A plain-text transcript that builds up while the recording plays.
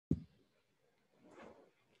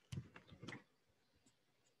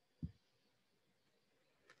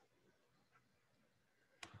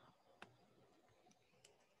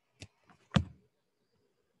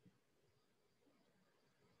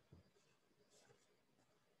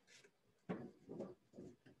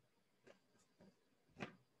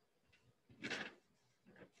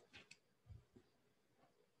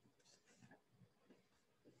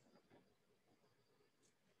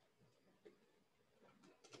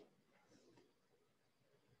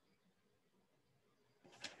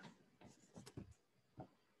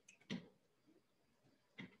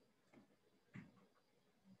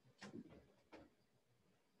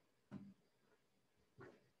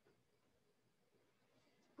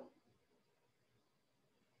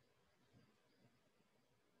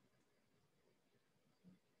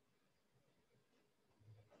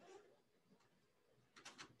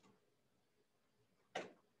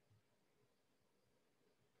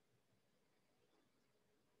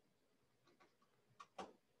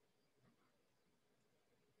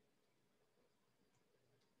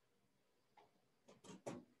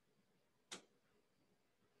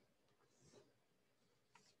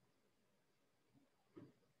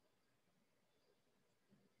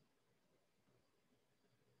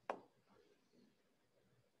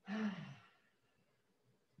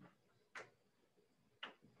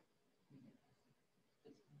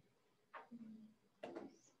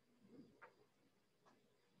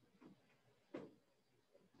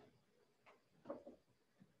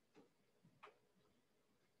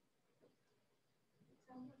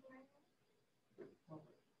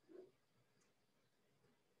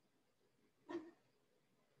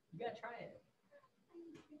try it.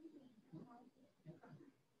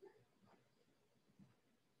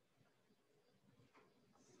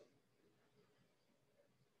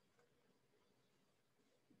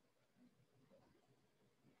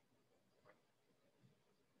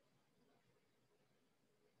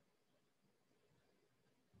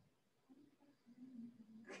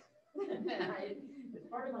 It's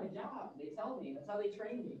part of my job. They tell me. That's how they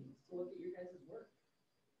train me, to look at your guys' work.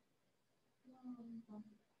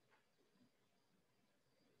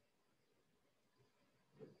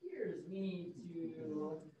 Here's me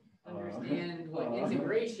to understand what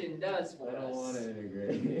integration does for us. I don't want to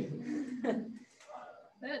integrate.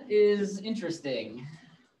 That is interesting.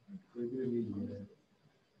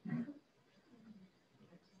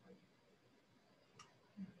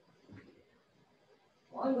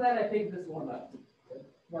 Well, I'm glad I picked this one up.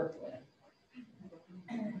 Worked with.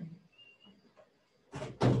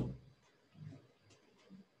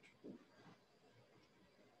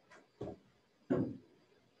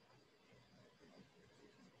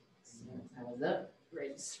 Ties up,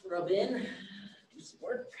 ready to scrub in, do some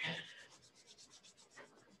work.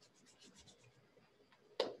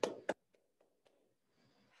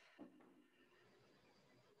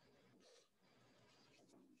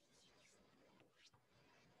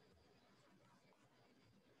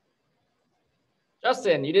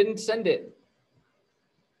 Justin, you didn't send it.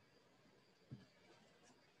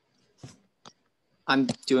 I'm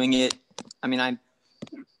doing it. I mean, I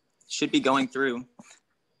should be going through.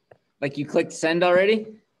 Like you clicked send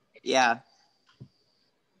already? Yeah.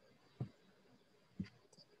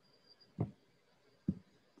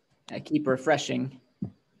 I keep refreshing.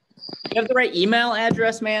 You have the right email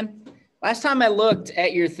address, man? Last time I looked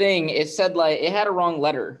at your thing, it said like it had a wrong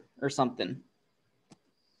letter or something.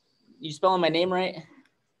 You spelling my name right?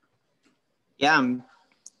 Yeah,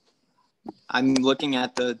 I'm looking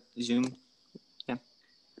at the Zoom. Yeah.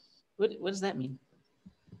 What does that mean?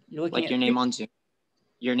 You're looking like at your name on Zoom.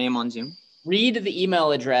 Your name on Zoom. Read the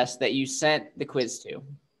email address that you sent the quiz to,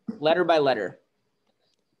 letter by letter.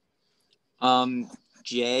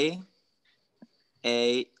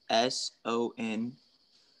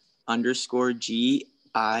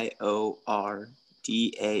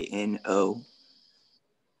 JASON_GIORDANO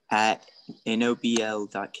at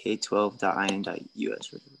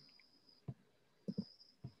nobl.k12.in.us.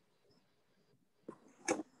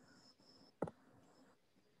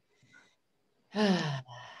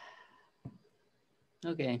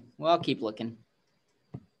 Okay, well, I'll keep looking.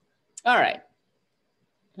 All right.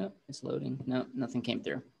 Oh, it's loading. No, nothing came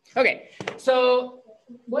through. Okay, so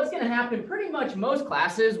what's going to happen pretty much most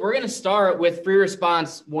classes, we're going to start with free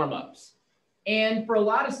response warm-ups. And for a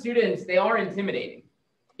lot of students, they are intimidating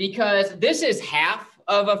because this is half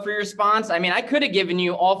of a free response. I mean, I could have given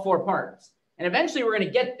you all 4 parts, and eventually we're going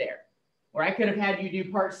to get there, or I could have had you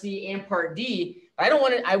do part C and part D. But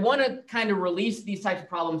I want to kind of release these types of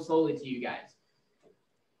problems slowly to you guys.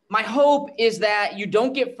 My hope is that you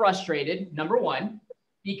don't get frustrated, number one,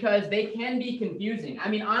 because they can be confusing. I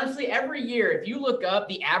mean, honestly, every year, if you look up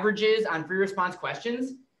the averages on free response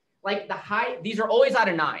questions, like these are always out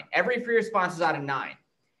of 9. Every free response is out of 9.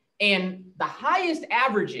 And the highest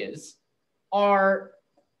averages are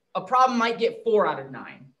a problem might get 4 out of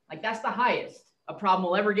 9. Like that's the highest a problem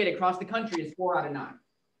will ever get across the country is 4 out of 9.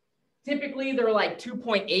 Typically, they're like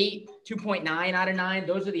 2.8, 2.9 out of 9.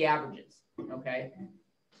 Those are the averages, okay?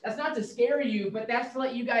 That's not to scare you, but that's to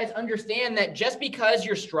let you guys understand that just because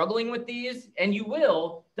you're struggling with these, and you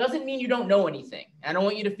will, doesn't mean you don't know anything. I don't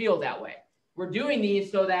want you to feel that way. We're doing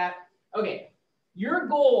these so that, okay, your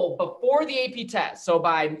goal before the AP test, so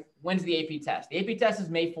by when's the AP test? The AP test is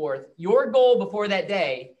May 4th. Your goal before that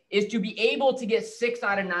day is to be able to get 6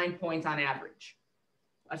 out of 9 points on average.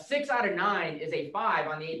 A 6 out of 9 is a 5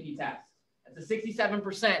 on the AP test. That's a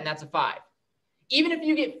 67%, and that's a 5. Even if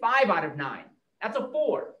you get 5 out of 9, that's a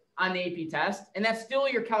 4 on the AP test, and that's still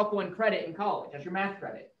your Calc 1 credit in college. That's your math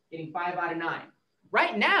credit, getting 5 out of 9.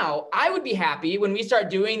 Right now, I would be happy when we start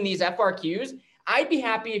doing these FRQs, I'd be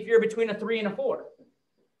happy if you're between a 3 and a 4.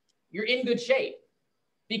 You're in good shape.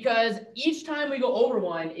 Because each time we go over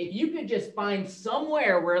one, if you could just find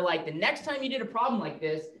somewhere where like the next time you did a problem like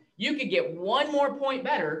this, you could get 1 more point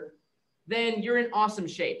better, then you're in awesome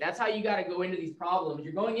shape. That's how you got to go into these problems.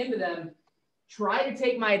 You're going into them, try to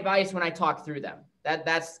take my advice when I talk through them.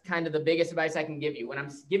 That's kind of the biggest advice I can give you. When I'm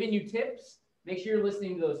giving you tips, make sure you're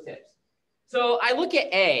listening to those tips. So I look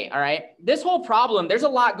at A, all right? This whole problem, there's a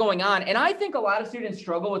lot going on. And I think a lot of students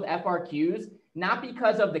struggle with FRQs, not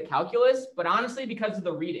because of the calculus, but honestly because of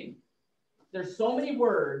the reading. There's so many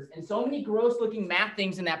words and so many gross looking math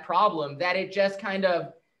things in that problem that it just kind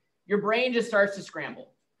of, your brain just starts to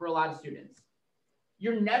scramble for a lot of students.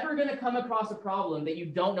 You're never going to come across a problem that you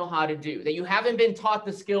don't know how to do, that you haven't been taught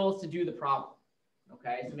the skills to do the problem.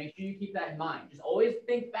 Okay, so make sure you keep that in mind. Just always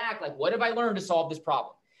think back, like, what have I learned to solve this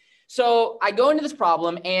problem? So I go into this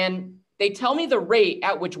problem and they tell me the rate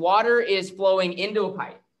at which water is flowing into a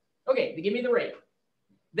pipe. Okay, they give me the rate.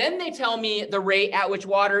 Then they tell me the rate at which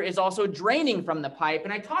water is also draining from the pipe.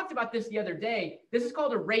 And I talked about this the other day. This is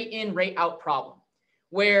called a rate in, rate out problem,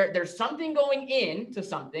 where there's something going in to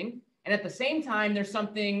something, and at the same time, there's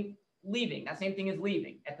something leaving. That same thing is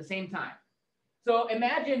leaving at the same time. So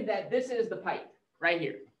imagine that this is the pipe right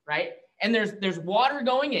here, right? And there's water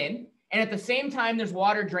going in, and at the same time, there's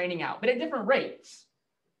water draining out, but at different rates.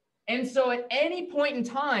 And so at any point in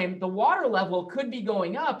time, the water level could be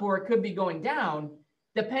going up or it could be going down,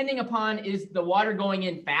 depending upon, is the water going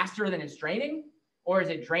in faster than it's draining, or is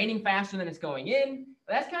it draining faster than it's going in?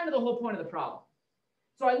 That's kind of the whole point of the problem.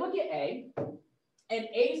 So I look at A, and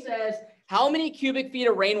A says, how many cubic feet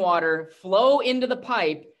of rainwater flow into the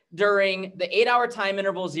pipe during the 8-hour time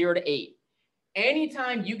interval 0 to 8?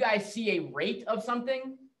 Anytime you guys see a rate of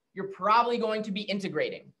something, you're probably going to be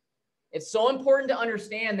integrating. It's so important to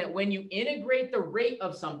understand that when you integrate the rate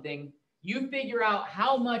of something, you figure out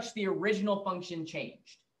how much the original function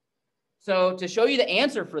changed. So to show you the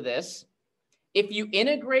answer for this, if you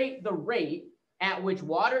integrate the rate at which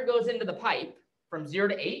water goes into the pipe from 0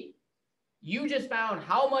 to 8, you just found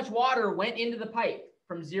how much water went into the pipe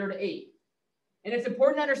from 0 to 8. And it's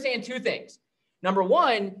important to understand two things. Number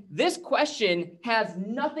one, this question has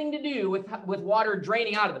nothing to do with water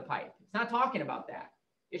draining out of the pipe. It's not talking about that.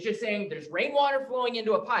 It's just saying there's rainwater flowing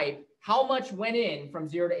into a pipe. How much went in from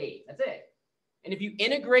 0 to 8? That's it. And if you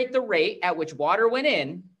integrate the rate at which water went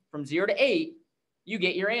in from 0 to 8, you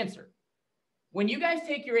get your answer. When you guys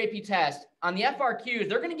take your AP test, on the FRQs,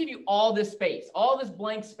 they're going to give you all this space, all this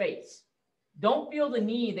blank space. Don't feel the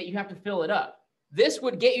need that you have to fill it up. This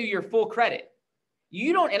would get you your full credit.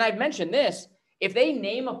 You don't, and I've mentioned this, if they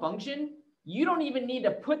name a function, you don't even need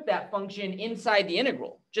to put that function inside the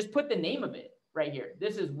integral. Just put the name of it right here.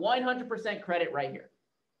 This is 100% credit right here.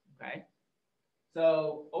 Okay.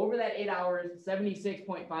 So over that 8 hours,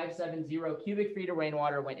 76.570 cubic feet of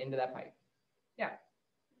rainwater went into that pipe. Yeah.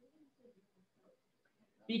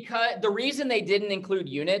 Because the reason they didn't include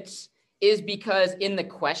units is because in the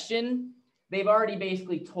question, they've already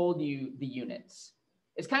basically told you the units.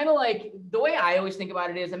 It's kind of like, the way I always think about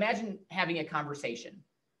it is, imagine having a conversation.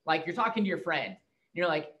 Like you're talking to your friend. And you're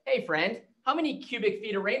like, hey friend, how many cubic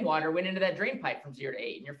feet of rainwater went into that drain pipe from 0 to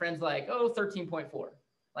 8? And your friend's like, oh, 13.4.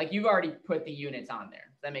 Like you've already put the units on there.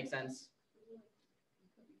 Does that make sense?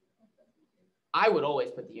 I would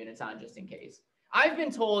always put the units on just in case. I've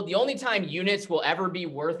been told the only time units will ever be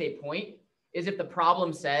worth a point is if the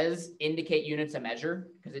problem says indicate units of measure,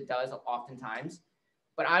 because it does oftentimes.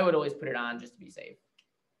 But I would always put it on just to be safe.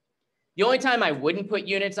 The only time I wouldn't put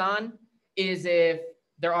units on is if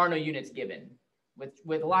there are no units given.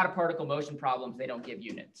 With a lot of particle motion problems, they don't give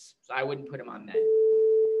units. So I wouldn't put them on then.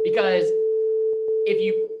 Because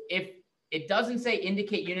if it doesn't say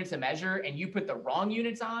indicate units of measure and you put the wrong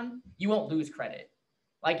units on, you won't lose credit.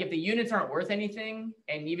 Like if the units aren't worth anything,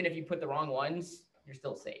 and even if you put the wrong ones, you're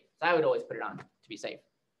still safe. So I would always put it on to be safe.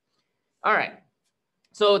 All right.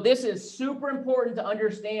 So this is super important to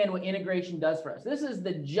understand what integration does for us. This is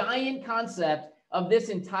the giant concept of this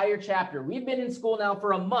entire chapter. We've been in school now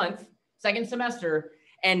for a month, second semester,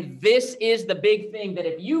 and this is the big thing that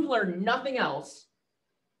if you've learned nothing else,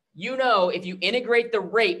 you know, if you integrate the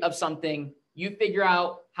rate of something, you figure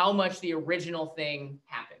out how much the original thing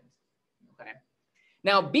happened. Okay.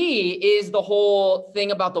 Now, B is the whole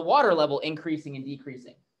thing about the water level increasing and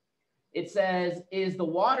decreasing. It says, is the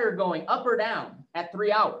water going up or down at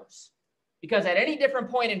 3 hours? Because at any different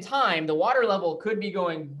point in time, the water level could be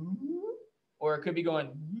going, or it could be going.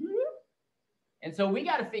 And so we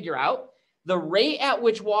got to figure out the rate at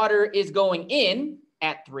which water is going in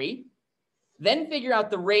at 3, then figure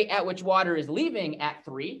out the rate at which water is leaving at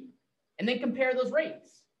 3, and then compare those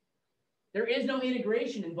rates. There is no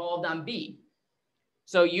integration involved on B.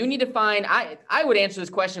 So you need to find, I would answer this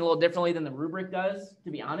question a little differently than the rubric does,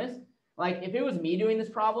 to be honest. Like if it was me doing this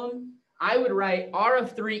problem, I would write R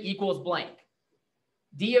of 3 equals blank,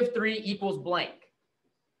 D of 3 equals blank.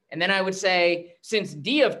 And then I would say, since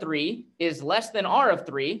D of 3 is less than R of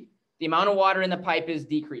 3, the amount of water in the pipe is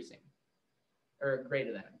decreasing, or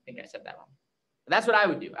greater than. I think I said that wrong. But that's what I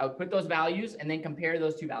would do. I would put those values and then compare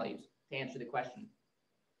those two values to answer the question.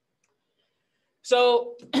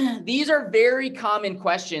 So these are very common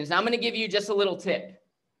questions. Now I'm going to give you just a little tip.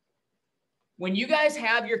 When you guys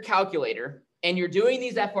have your calculator and you're doing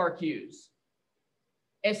these FRQs,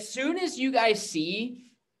 as soon as you guys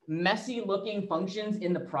see messy looking functions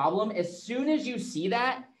in the problem, as soon as you see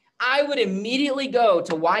that, I would immediately go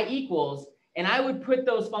to y equals, and I would put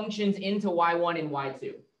those functions into y1 and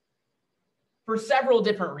y2 for several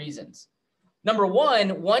different reasons. Number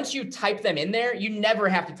one, once you type them in there, you never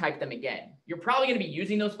have to type them again. You're probably going to be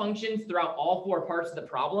using those functions throughout all 4 parts of the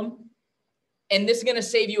problem. And this is going to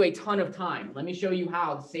save you a ton of time. Let me show you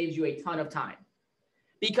how it saves you a ton of time.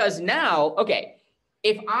 Because now, okay,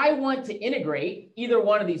 if I want to integrate either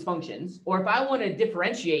one of these functions, or if I want to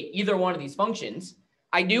differentiate either one of these functions,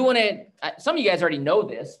 I do want to, some of you guys already know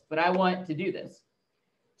this, but I want to do this.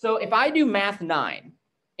 So if I do math 9,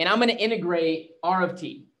 and I'm going to integrate r of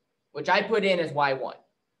t, which I put in as y1.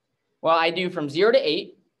 Well, I do from 0 to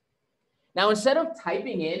 8. Now, instead of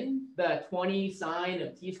typing in the 20 sine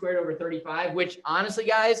of t squared over 35, which honestly,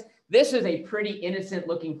 guys, this is a pretty innocent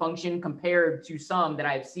looking function compared to some that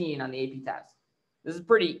I've seen on the AP test. This is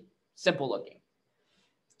pretty simple looking.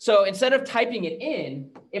 So instead of typing it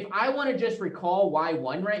in, if I want to just recall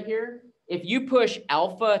y1 right here, if you push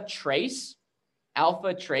alpha trace,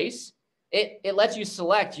 it lets you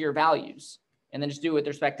select your values and then just do it with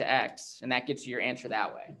respect to x, and that gets you your answer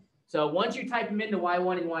that way. So once you type them into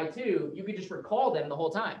y1 and y2, you could just recall them the whole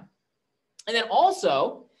time. And then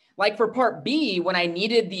also, like for part B, when I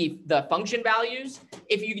needed the function values,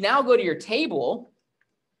 if you now go to your table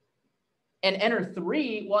and enter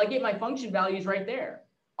 3, well, I get my function values right there.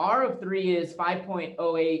 R of 3 is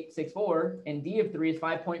 5.0864, and D of 3 is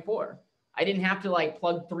 5.4. I didn't have to like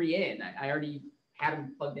plug 3 in. I already had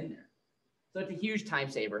them plugged in there. So it's a huge time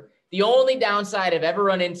saver. The only downside I've ever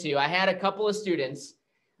run into, I had a couple of students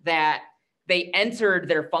that they entered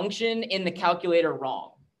their function in the calculator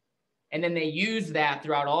wrong. And then they used that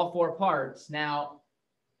throughout all 4 parts. Now,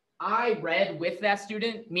 I read with that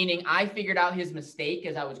student, meaning I figured out his mistake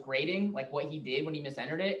as I was grading, like what he did when he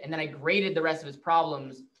misentered it. And then I graded the rest of his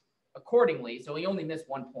problems accordingly. So he only missed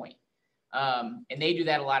 1 point. And they do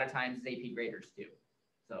that a lot of times as AP graders too.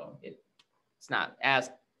 So it's not as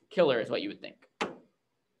killer as what you would think. Are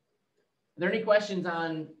there any questions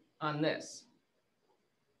on this?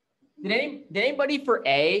 Did anybody for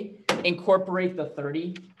A incorporate the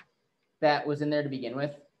 30 that was in there to begin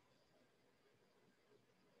with?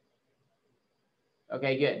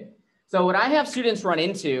 Okay, good. So what I have students run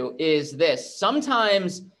into is this.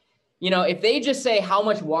 Sometimes, if they just say how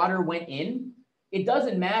much water went in, it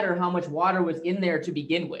doesn't matter how much water was in there to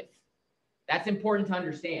begin with. That's important to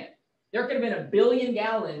understand. There could have been 1 billion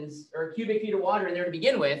gallons or cubic feet of water in there to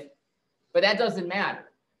begin with, but that doesn't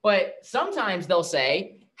matter. But sometimes they'll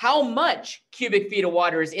say, how much cubic feet of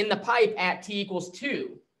water is in the pipe at t equals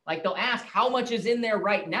 2? Like they'll ask how much is in there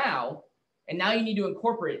right now, and now you need to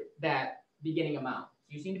incorporate that beginning amount.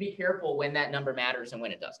 So you need to be careful when that number matters and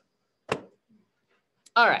when it doesn't.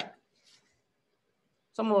 All right.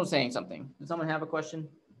 Someone was saying something. Does someone have a question?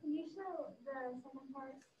 Can you show the second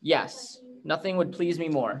part? Yes. Nothing would please me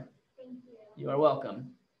more. Thank you. You are welcome.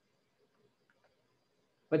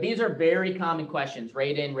 But these are very common questions,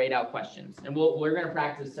 rate in, rate out questions. And we're going to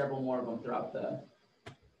practice several more of them throughout the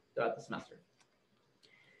semester.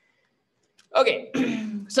 Okay,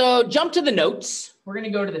 so jump to the notes. We're going to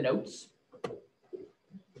go to the notes.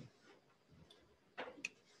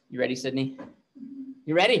 You ready, Sydney?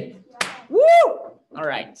 You ready? Yeah. Woo! All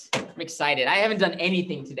right, I'm excited. I haven't done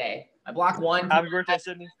anything today. I blocked 1. Happy birthday,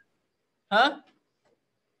 Sydney. Huh?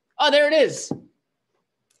 Oh, there it is.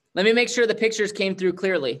 Let me make sure the pictures came through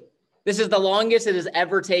clearly. This is the longest it has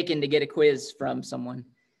ever taken to get a quiz from someone.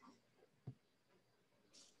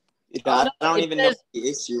 I don't even know what the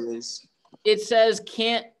issue is. It says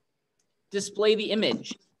can't display the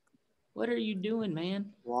image. What are you doing,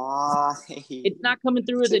 man? Why? It's not coming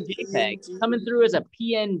through as a JPEG. It's coming through as a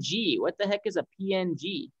PNG. What the heck is a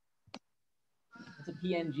PNG? It's a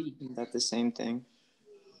PNG. Is that the same thing?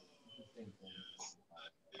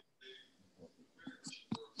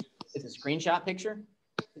 It's a screenshot picture.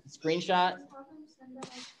 It's a screenshot.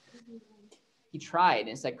 He tried and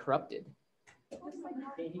it said corrupted.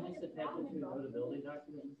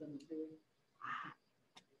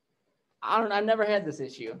 I've never had this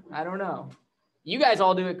issue. I don't know. You guys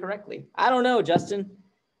all do it correctly. I don't know, Justin.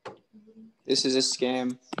 This is a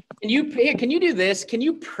scam. Can you do this? Can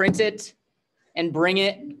you print it and bring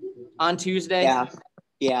it on Tuesday? Yeah.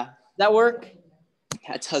 Does that work?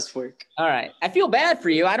 That does work. All right. I feel bad for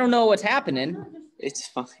you. I don't know what's happening. It's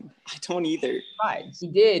fine. I don't either. Right. He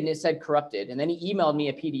did, and it said corrupted. And then he emailed me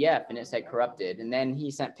a PDF, and it said corrupted. And then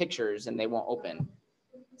he sent pictures, and they won't open.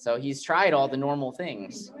 So he's tried all the normal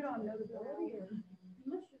things.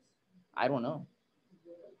 I don't know.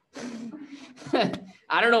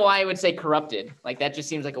 I don't know why I would say corrupted. Like, that just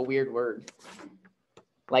seems like a weird word.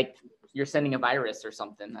 like you're sending a virus or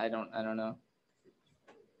something. I don't know.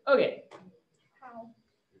 Okay. How?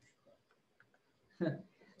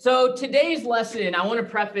 So today's lesson, I want to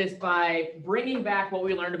preface by bringing back what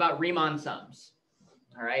we learned about Riemann sums.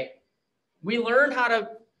 All right. We learned how to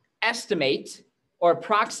estimate or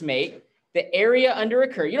approximate the area under a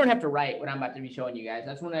curve. You don't have to write what I'm about to be showing you guys.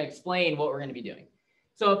 I just want to explain what we're going to be doing.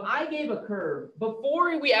 So if I gave a curve,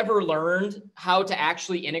 before we ever learned how to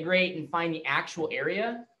actually integrate and find the actual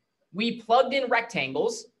area, we plugged in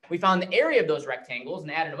rectangles. We found the area of those rectangles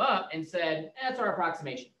and added them up and said, that's our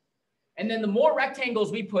approximation. And then the more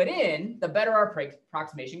rectangles we put in, the better our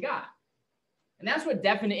approximation got. And that's what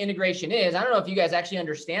definite integration is. I don't know if you guys actually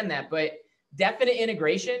understand that, but definite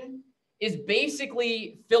integration is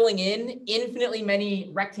basically filling in infinitely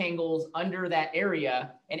many rectangles under that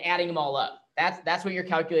area and adding them all up. That's what your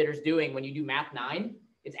calculator is doing when you do Math 9.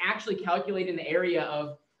 It's actually calculating the area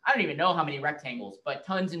of, I don't even know how many rectangles, but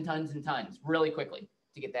tons and tons and tons really quickly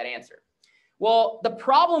to get that answer. Well, the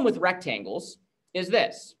problem with rectangles is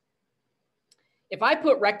this. If I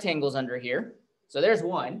put rectangles under here, so there's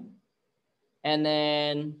one, and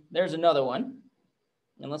then there's another one,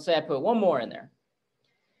 and let's say I put one more in there.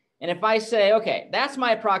 And if I say, okay, that's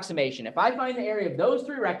my approximation. If I find the area of those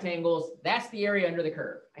three rectangles, that's the area under the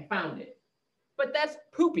curve. I found it. But that's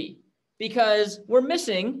poopy because we're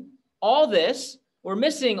missing all this, we're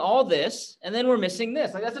missing all this, and then we're missing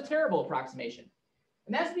this. Like that's a terrible approximation.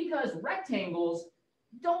 And that's because rectangles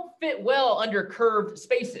don't fit well under curved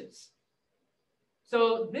spaces.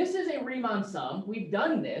 So this is a Riemann sum. We've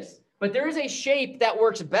done this, but there is a shape that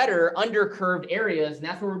works better under curved areas, and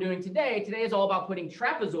that's what we're doing today. Today is all about putting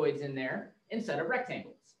trapezoids in there instead of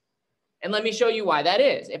rectangles. And let me show you why that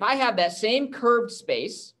is. If I have that same curved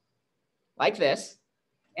space like this,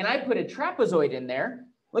 and I put a trapezoid in there,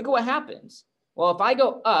 look at what happens. Well, if I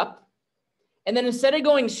go up, and then instead of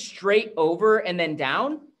going straight over and then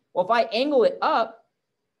down, well, if I angle it up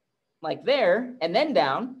like there and then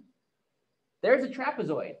down, there's a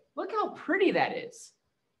trapezoid. Look how pretty that is.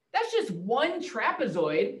 That's just one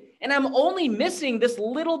trapezoid, and I'm only missing this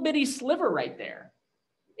little bitty sliver right there.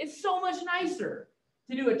 It's so much nicer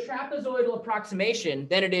to do a trapezoidal approximation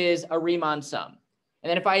than it is a Riemann sum. And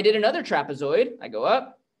then if I did another trapezoid, I go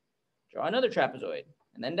up, draw another trapezoid,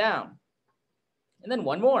 and then down, and then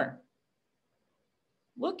one more.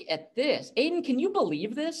 Look at this. Aiden, can you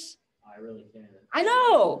believe this? I really can. I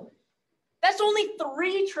know. That's only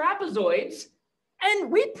 3 trapezoids,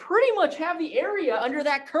 and we pretty much have the area under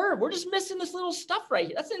that curve. We're just missing this little stuff right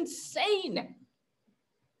here. That's insane.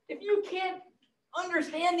 If you can't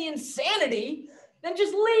understand the insanity, then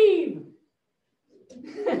just leave.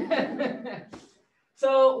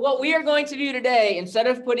 So what we are going to do today, instead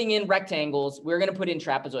of putting in rectangles, we're going to put in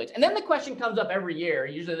trapezoids. And then the question comes up every year.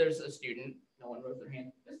 Usually there's a student, no one raised their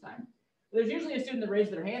hand this time. There's usually a student that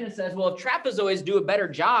raises their hand and says, well, if trapezoids do a better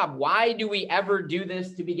job, why do we ever do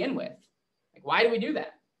this to begin with? Like, why do we do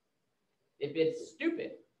that if it's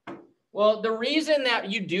stupid? Well, the reason that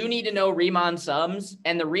you do need to know Riemann sums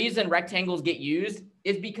and the reason rectangles get used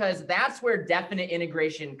is because that's where definite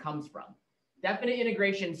integration comes from. Definite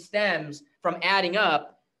integration stems from adding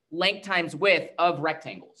up length times width of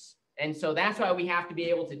rectangles. And so that's why we have to be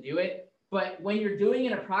able to do it. But when you're doing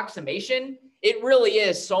an approximation, it really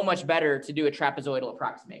is so much better to do a trapezoidal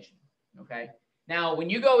approximation, okay? Now, when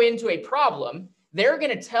you go into a problem, they're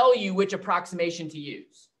going to tell you which approximation to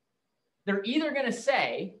use. They're either going to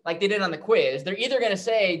say, like they did on the quiz, they're either going to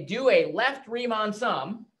say, do a left Riemann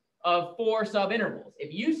sum of 4 subintervals.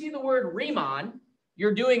 If you see the word Riemann,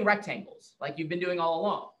 you're doing rectangles like you've been doing all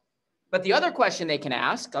along. But the other question they can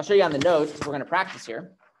ask, I'll show you on the notes because we're going to practice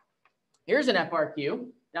here. Here's an FRQ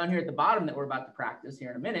down here at the bottom that we're about to practice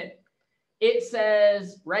here in a minute. It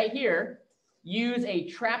says right here, use a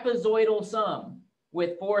trapezoidal sum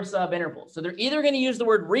with 4 subintervals. So they're either going to use the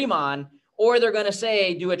word Riemann or they're going to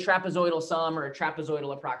say do a trapezoidal sum or a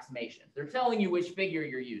trapezoidal approximation. They're telling you which figure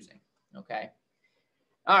you're using, okay?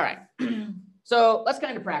 All right, so let's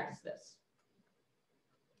kind of practice this.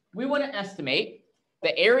 We want to estimate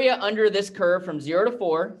the area under this curve from 0 to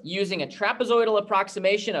 4 using a trapezoidal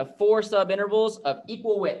approximation of 4 subintervals of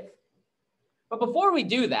equal width. But before we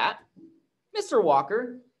do that, Mr.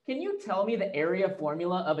 Walker, can you tell me the area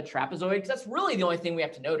formula of a trapezoid? Because that's really the only thing we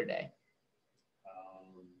have to know today.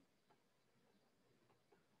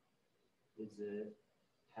 Is it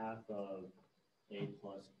half of A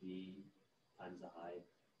plus B times the height?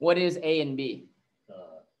 What is A and B?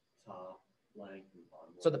 The top length and bottom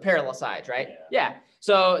length. So the parallel sides, right? Yeah.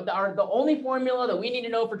 So the only formula that we need to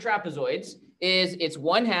know for trapezoids is it's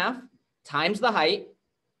 1/2 times the height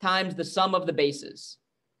times the sum of the bases.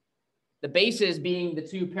 The bases being the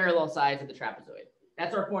two parallel sides of the trapezoid.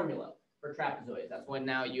 That's our formula for trapezoids. That's one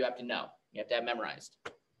now you have to know. You have to have memorized.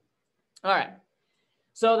 All right.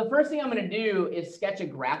 So the first thing I'm going to do is sketch a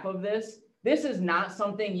graph of this. This is not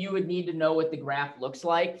something you would need to know what the graph looks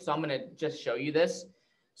like. So I'm going to just show you this.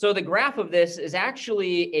 So the graph of this is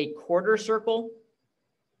actually a quarter circle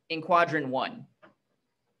in quadrant 1.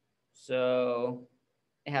 So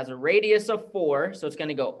it has a radius of 4. So it's going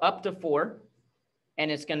to go up to 4. And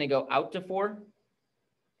it's going to go out to 4.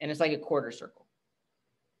 And it's like a quarter circle.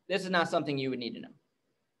 This is not something you would need to know.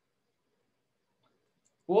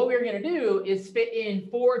 What we're going to do is fit in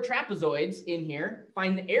 4 trapezoids in here,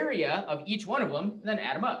 find the area of each one of them, and then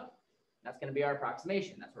add them up. That's going to be our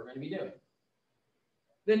approximation. That's what we're going to be doing.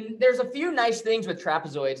 Then there's a few nice things with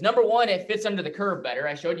trapezoids. Number one, it fits under the curve better.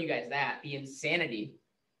 I showed you guys that, the insanity.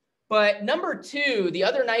 But number two, the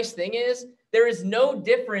other nice thing is there is no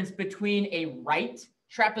difference between a right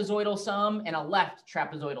trapezoidal sum and a left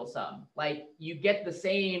trapezoidal sum. Like you get the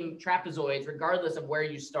same trapezoids regardless of where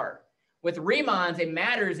you start. With Riemann's, it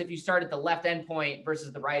matters if you start at the left endpoint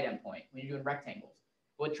versus the right endpoint when you're doing rectangles.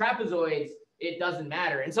 But with trapezoids, it doesn't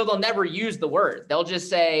matter. And so they'll never use the word. They'll just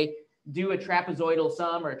say, do a trapezoidal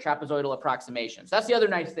sum or a trapezoidal approximation. So that's the other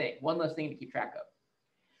nice thing, one less thing to keep track of.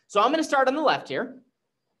 So I'm going to start on the left here.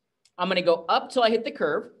 I'm going to go up till I hit the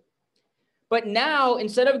curve. But now,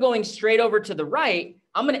 instead of going straight over to the right,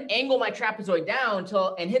 I'm going to angle my trapezoid down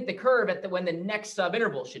and hit the curve at when the next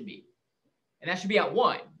subinterval should be. And that should be at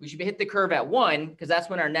 1. We should hit the curve at 1 because that's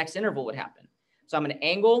when our next interval would happen. So I'm going to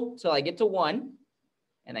angle till I get to 1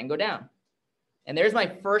 and then go down. And there's my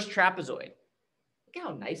first trapezoid. Look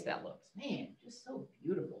how nice that looks. Man, just so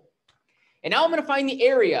beautiful. And now I'm going to find the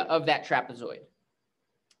area of that trapezoid.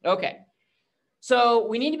 Okay. So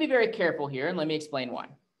we need to be very careful here, and let me explain why.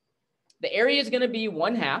 The area is going to be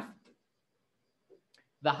 1/2.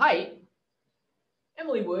 The height,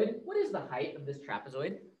 Emily Wood, what is the height of this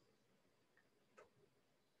trapezoid?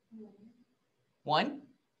 1?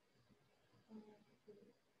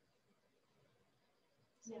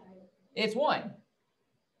 It's 1.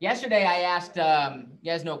 Yesterday, I asked, you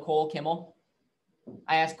guys know Cole Kimmel?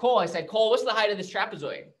 I asked Cole, I said, Cole, what's the height of this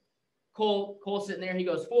trapezoid? Cole's sitting there, he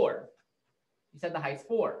goes, 4. He said the height's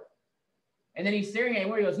 4. And then he's staring at me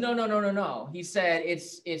where he goes, no, no, no, no, no. He said,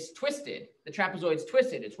 it's twisted. The trapezoid's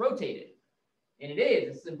twisted, it's rotated. And it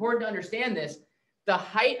is, it's important to understand this. The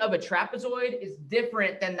height of a trapezoid is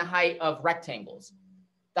different than the height of rectangles.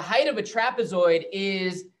 The height of a trapezoid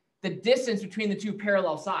is the distance between the two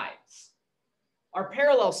parallel sides. Our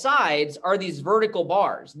parallel sides are these vertical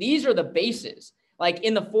bars. These are the bases. Like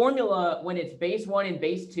in the formula, when it's base 1 and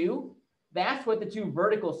base 2, that's what the two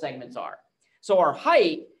vertical segments are. So our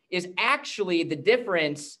height is actually the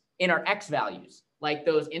difference in our x values. Like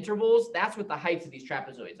those intervals, that's what the heights of these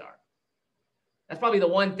trapezoids are. That's probably the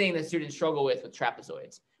one thing that students struggle with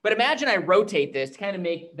trapezoids. But imagine I rotate this to kind of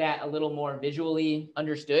make that a little more visually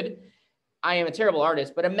understood. I am a terrible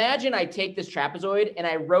artist, but imagine I take this trapezoid and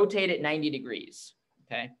I rotate it 90 degrees,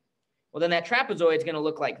 okay? Well, then that trapezoid is going to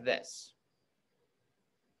look like this.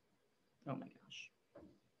 Oh my gosh.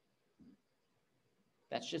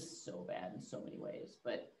 That's just so bad in so many ways,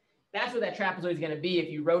 but that's what that trapezoid is going to be if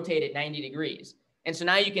you rotate it 90 degrees. And so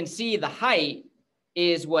now you can see the height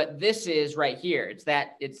is what this is right here. It's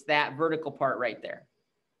that vertical part right there.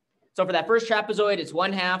 So for that first trapezoid, it's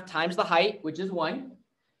 1/2 times the height, which is 1,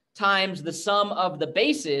 times the sum of the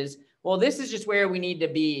bases. Well, this is just where we need to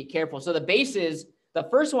be careful. So the bases, the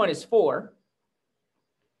first one is 4.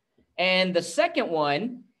 And the second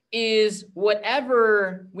one is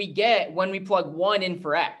whatever we get when we plug 1 in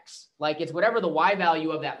for x. Like it's whatever the y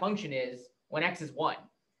value of that function is when x is 1.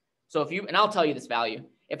 So if you, and I'll tell you this value,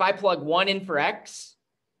 if I plug 1 in for x,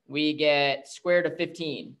 we get square root of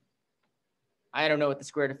 15. I don't know what the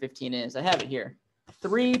square root of 15 is. I have it here.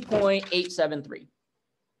 3.873.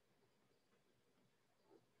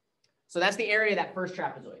 So that's the area of that first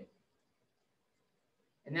trapezoid.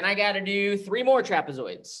 And then I got to do 3 more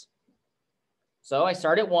trapezoids. So I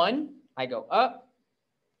start at 1, I go up,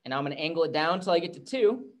 and I'm going to angle it down until I get to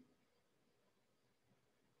 2,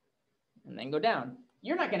 and then go down.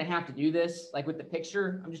 You're not going to have to do this like with the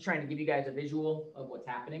picture. I'm just trying to give you guys a visual of what's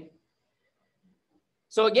happening.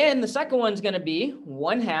 So again, the second one's going to be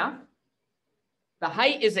 1/2. The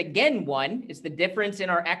height is again 1. It's the difference in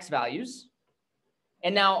our x values.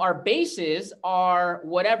 And now our bases are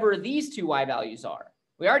whatever these two y values are.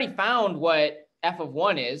 We already found what f of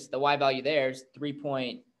 1 is. The y value there is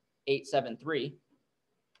 3.873.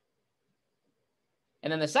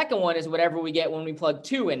 And then the second one is whatever we get when we plug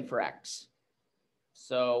 2 in for x.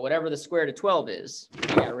 So whatever the square root of 12 is.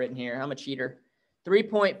 I got it written here. I'm a cheater.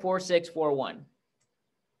 3.4641.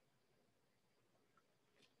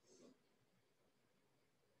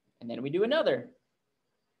 And then we do another.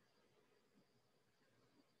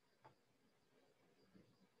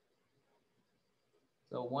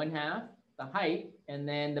 So 1/2 the height, and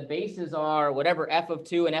then the bases are whatever f of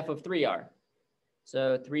 2 and f of 3 are.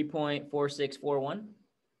 So 3.4641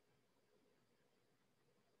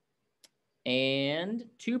 and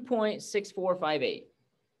 2.6458.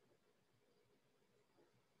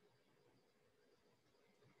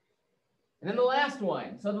 And then the last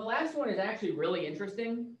one. So the last one is actually really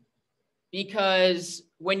interesting because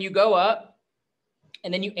when you go up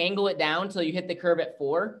and then you angle it down till you hit the curve at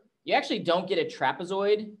 4, you actually don't get a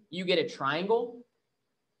trapezoid, you get a triangle,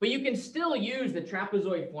 but you can still use the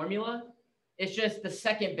trapezoid formula. It's just the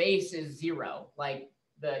second base is 0. Like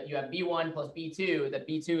you have B1 plus B2, the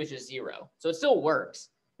B2 is just 0. So it still works.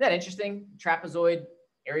 Isn't that interesting? Trapezoid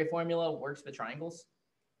area formula works with triangles.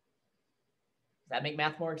 Does that make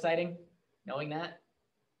math more exciting, knowing that?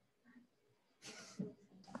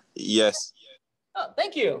 Yes. Oh,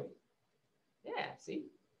 thank you. Yeah, see?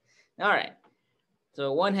 All right.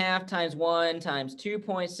 So 1/2 times 1 times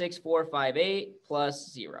 2.6458 plus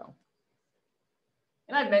 0.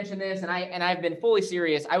 And I've mentioned this, and I've been fully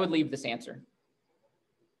serious. I would leave this answer.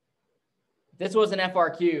 If this was an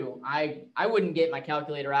FRQ, I wouldn't get my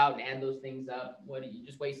calculator out and add those things up. What are you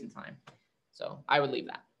just wasting time? So I would leave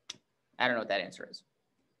that. I don't know what that answer is.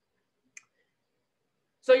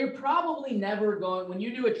 So you're probably never going, when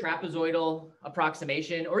you do a trapezoidal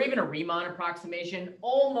approximation or even a Riemann approximation,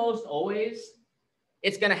 almost always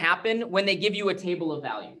it's going to happen when they give you a table of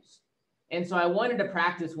values. And so I wanted to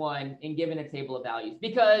practice one in given a table of values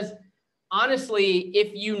because honestly,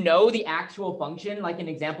 if you know the actual function, like in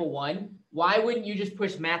example 1, why wouldn't you just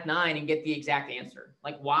push math 9 and get the exact answer?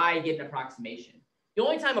 Like why get an approximation? The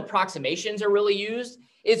only time approximations are really used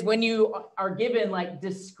is when you are given like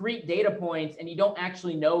discrete data points and you don't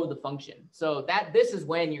actually know the function. So this is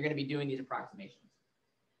when you're going to be doing these approximations.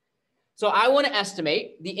 So I want to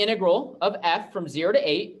estimate the integral of f from 0 to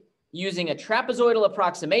 8 using a trapezoidal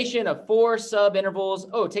approximation of 4 subintervals.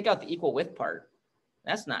 Oh, take out the equal width part.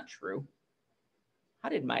 That's not true. How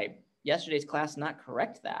did my yesterday's class not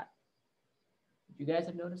correct that? You guys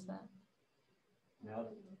have noticed that? No,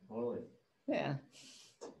 totally. Yeah.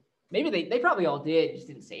 Maybe they probably all did, just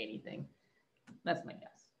didn't say anything. That's my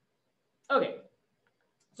guess. Okay.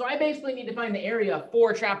 So I basically need to find the area of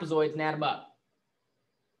 4 trapezoids and add them up.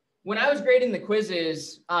 When I was grading the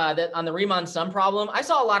quizzes that on the Riemann sum problem, I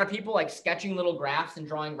saw a lot of people like sketching little graphs and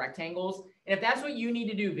drawing rectangles. And if that's what you need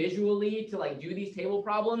to do visually to like do these table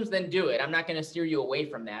problems, then do it. I'm not going to steer you away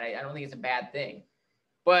from that. I don't think it's a bad thing.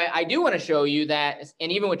 But I do want to show you that,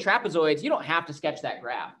 and even with trapezoids, you don't have to sketch that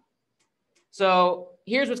graph. So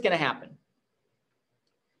here's what's going to happen.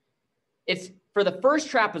 It's for the first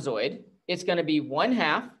trapezoid, it's going to be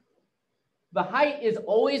 1/2. The height is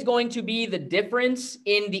always going to be the difference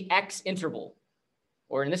in the x interval,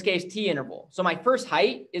 or in this case, t interval. So my first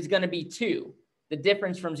height is going to be 2, the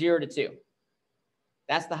difference from 0 to 2.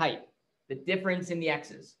 That's the height, the difference in the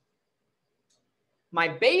x's. My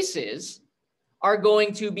bases are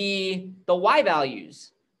going to be the y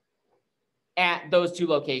values at those 2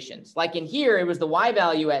 locations. Like in here, it was the y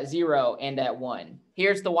value at 0 and at 1.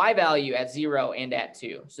 Here's the y value at 0 and at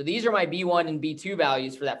 2. So these are my B1 and B2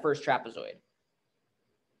 values for that first trapezoid.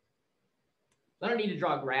 I don't need to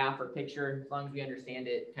draw a graph or picture as long as we understand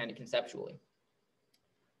it kind of conceptually.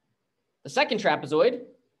 The second trapezoid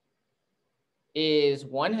is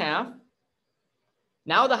 1/2.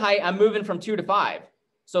 Now the height, I'm moving from 2 to 5.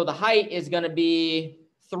 So the height is going to be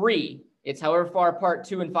 3. It's however far apart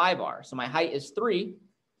 2 and 5 are. So my height is 3.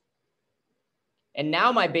 And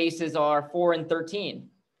now my bases are 4 and 13.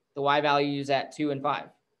 The y values at 2 and 5.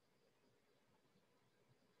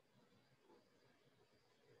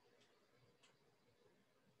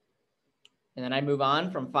 And then I move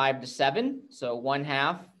on from 5 to 7. So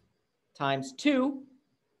 1/2 times 2.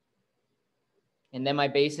 And then my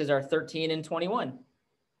bases are 13 and 21.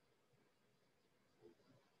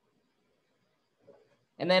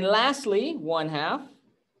 And then lastly, 1/2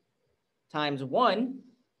 times 1,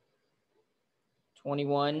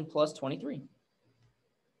 21 plus 23.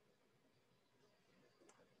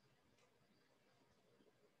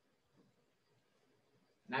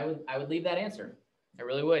 And I would leave that answer. I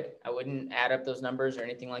really would. I wouldn't add up those numbers or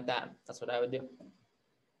anything like that. That's what I would do.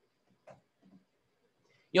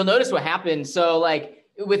 You'll notice what happens. So like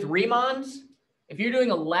with Riemanns, if you're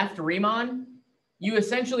doing a left Riemann, you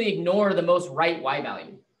essentially ignore the most right y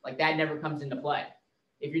value. Like that never comes into play.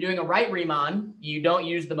 If you're doing a right Riemann, you don't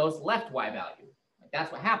use the most left y value. Like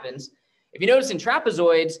that's what happens. If you notice in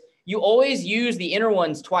trapezoids, you always use the inner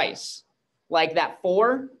ones twice. Like that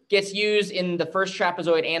 4 gets used in the first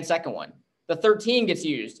trapezoid and second one. The 13 gets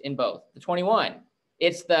used in both. The 21.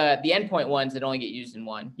 It's the endpoint ones that only get used in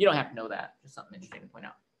one. You don't have to know that. Just something interesting to point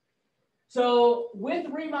out. So with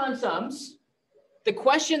Riemann sums, the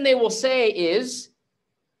question they will say is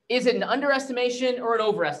it an underestimation or an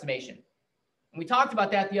overestimation? And we talked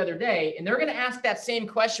about that the other day, and they're going to ask that same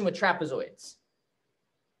question with trapezoids.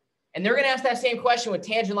 And they're going to ask that same question with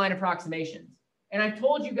tangent line approximations. And I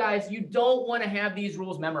told you guys, you don't want to have these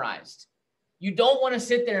rules memorized. You don't want to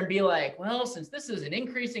sit there and be like, well, since this is an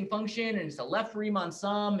increasing function and it's a left Riemann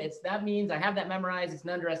sum, that means I have that memorized. It's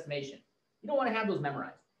an underestimation. You don't want to have those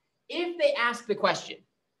memorized. If they ask the question,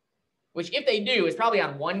 which if they do is probably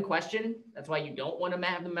on one question, that's why you don't want to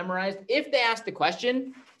have them memorized. If they ask the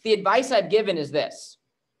question, the advice I've given is this.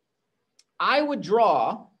 I would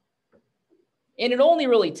draw, and it only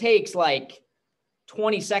really takes like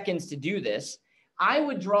 20 seconds to do this. I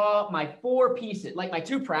would draw my 4 pieces, like my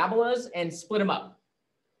 2 parabolas, and split them up.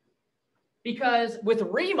 Because with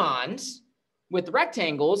Riemanns, with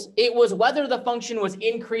rectangles, it was whether the function was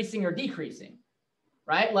increasing or decreasing,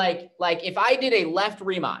 right? Like if I did a left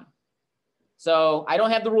Riemann, so I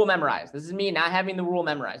don't have the rule memorized. This is me not having the rule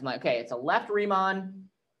memorized. I'm like, okay, it's a left Riemann.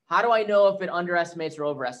 How do I know if it underestimates or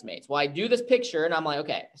overestimates? Well, I do this picture and I'm like,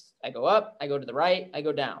 okay, I go up, I go to the right, I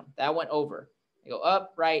go down. That went over. I go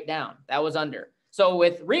up, right, down. That was under. So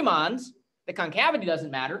with Riemanns, the concavity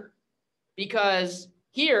doesn't matter because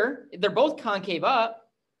here they're both concave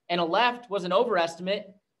up and a left was an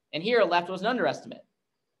overestimate and here a left was an underestimate.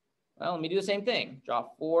 Well, let me do the same thing. Draw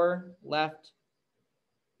 4 left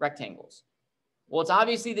rectangles. Well, it's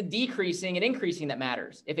obviously the decreasing and increasing that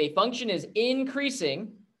matters. If a function is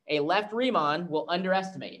increasing, a left Riemann will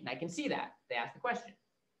underestimate. And I can see that. They ask the question.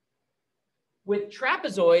 With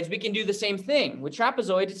trapezoids, we can do the same thing. With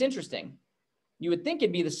trapezoids, it's interesting. You would think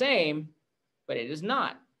it'd be the same, but it is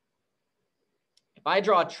not. If I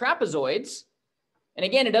draw trapezoids, and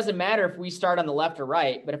again, it doesn't matter if we start on the left or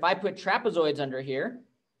right, but if I put trapezoids under here,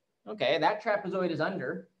 okay, that trapezoid is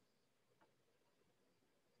under.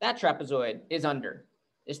 That trapezoid is under.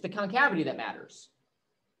 It's the concavity that matters.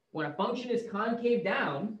 When a function is concave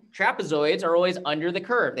down, trapezoids are always under the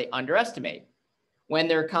curve. They underestimate. When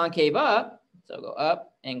they're concave up, so go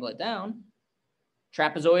up, angle it down,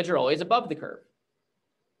 trapezoids are always above the curve.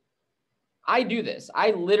 I do this.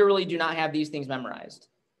 I literally do not have these things memorized.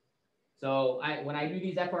 So when I do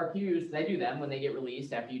these FRQs, I do them when they get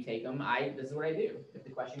released after you take them. This is what I do if the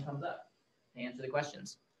question comes up. I answer the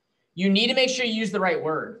questions. You need to make sure you use the right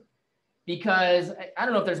word because I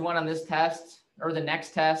don't know if there's one on this test or the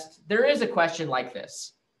next test. There is a question like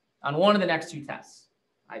this on one of the next 2 tests.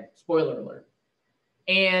 Spoiler alert.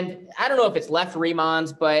 And I don't know if it's left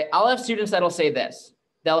Riemanns, but I'll have students that'll say this.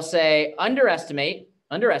 They'll say underestimate,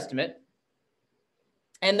 and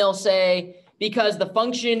they'll say because the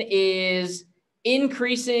function is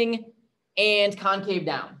increasing and concave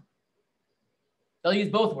down. They'll use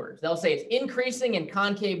both words. They'll say it's increasing and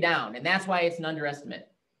concave down, and that's why it's an underestimate.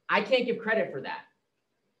 I can't give credit for that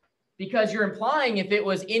because you're implying if it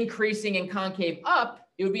was increasing and concave up,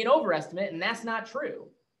 it would be an overestimate, and that's not true.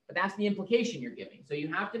 But that's the implication you're giving. So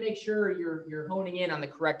you have to make sure you're honing in on the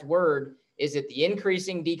correct word. Is it the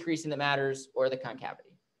increasing, decreasing that matters, or the concavity?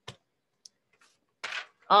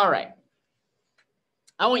 All right.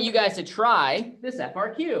 I want you guys to try this FRQ. I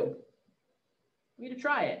want you to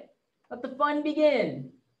try it. Let the fun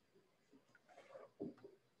begin.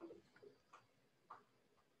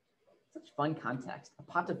 Such fun context. A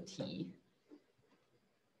pot of tea.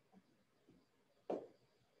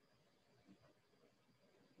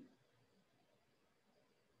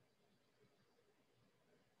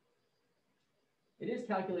 It is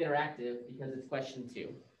calculator active because it's question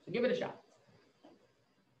 2. So give it a shot.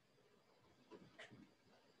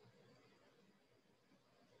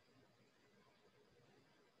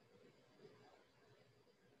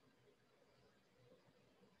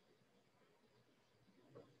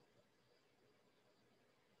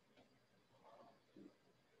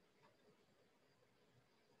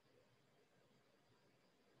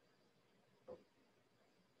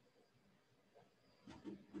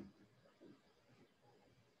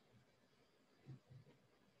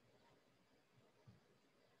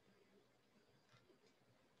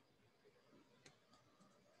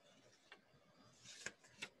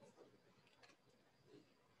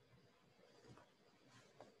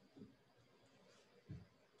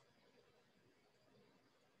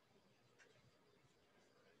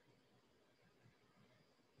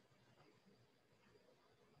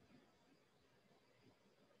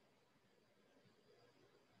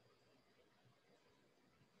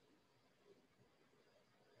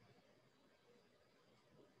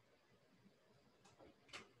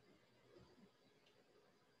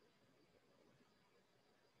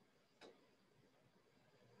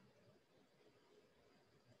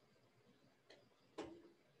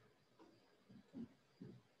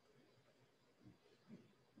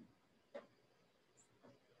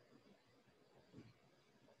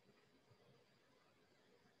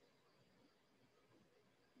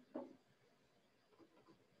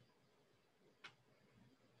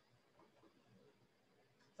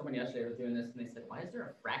 Someone yesterday was doing this and they said, why is there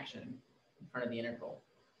a fraction in front of the integral?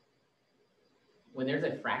 When there's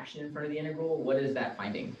a fraction in front of the integral, what is that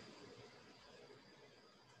finding?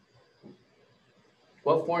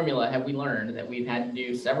 What formula have we learned that we've had to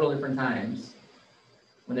do several different times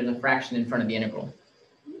when there's a fraction in front of the integral?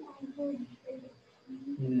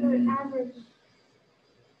 Average.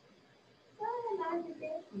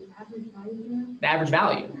 The average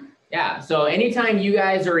value. Yeah. So anytime you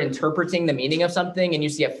guys are interpreting the meaning of something and you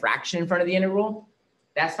see a fraction in front of the integral,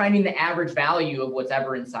 that's finding the average value of what's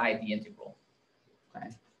ever inside the integral. Okay.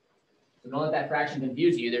 So don't let that fraction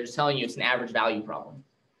confuse you. They're just telling you it's an average value problem.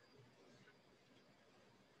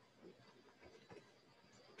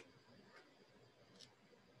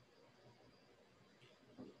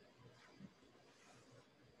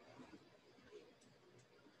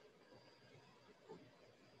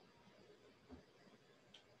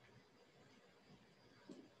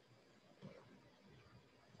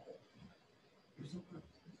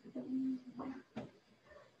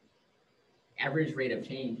 Average rate of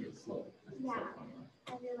change is slope. Yeah,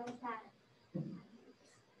 I realized that.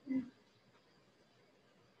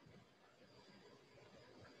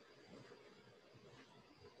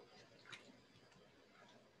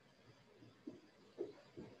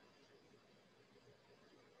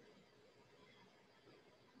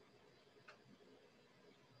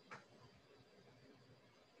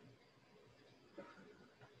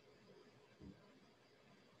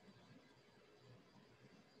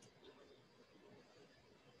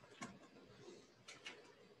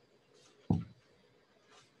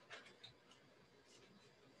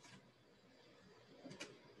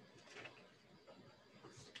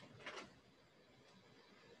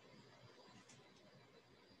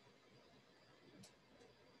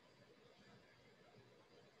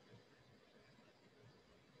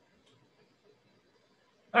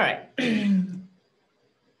 All right.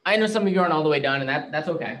 I know some of you aren't all the way done, and that's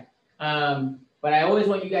okay. But I always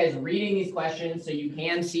want you guys reading these questions so you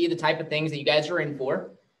can see the type of things that you guys are in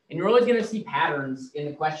for. And you're always going to see patterns in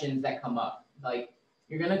the questions that come up. Like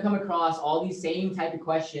you're going to come across all these same type of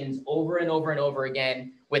questions over and over and over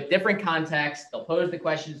again with different contexts. They'll pose the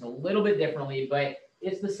questions a little bit differently, but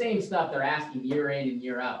it's the same stuff they're asking year in and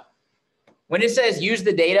year out. When it says use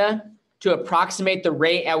the data to approximate the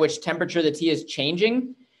rate at which temperature the T is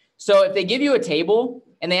changing. So if they give you a table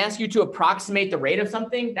and they ask you to approximate the rate of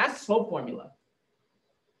something, that's slope formula.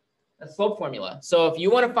 That's slope formula. So if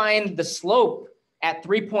you want to find the slope at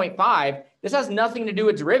 3.5, this has nothing to do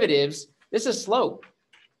with derivatives. This is slope.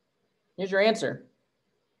 Here's your answer.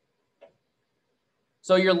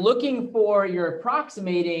 So you're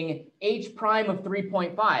approximating h prime of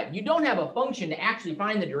 3.5. You don't have a function to actually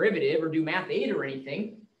find the derivative or do math 8 or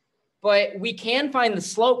anything, but we can find the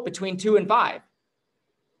slope between 2 and 5.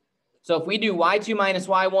 So if we do y2 minus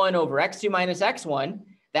y1 over x2 minus x1,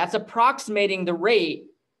 that's approximating the rate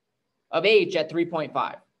of h at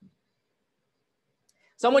 3.5.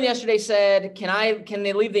 Someone yesterday said, can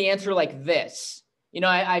they leave the answer like this? You know,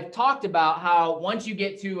 I've talked about how once you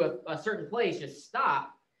get to a certain place, just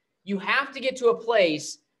stop. You have to get to a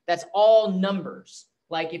place that's all numbers.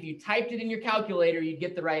 Like if you typed it in your calculator, you'd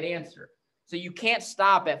get the right answer. So you can't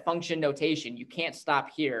stop at function notation. You can't stop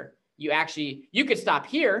here. You could stop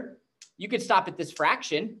here. You could stop at this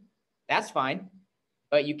fraction. That's fine,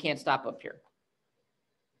 but you can't stop up here.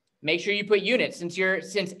 Make sure you put units.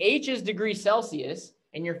 Since h is degrees Celsius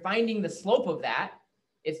and you're finding the slope of that,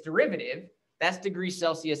 its derivative, that's degrees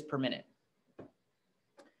Celsius per minute.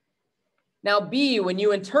 Now B, when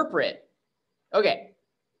you interpret, okay,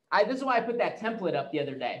 this is why I put that template up the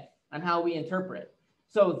other day on how we interpret.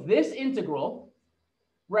 So this integral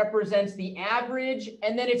represents the average,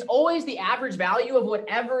 and then it's always the average value of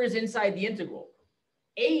whatever is inside the integral.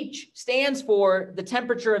 H stands for the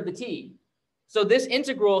temperature of the T. So this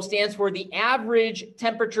integral stands for the average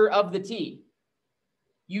temperature of the T.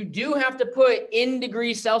 You do have to put in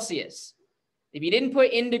degrees Celsius. If you didn't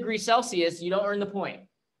put in degrees Celsius, you don't earn the point.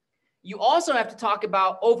 You also have to talk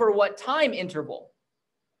about over what time interval.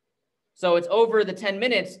 So it's over the 10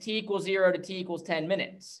 minutes, T equals 0 to T equals 10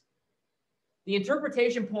 minutes. The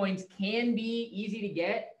interpretation points can be easy to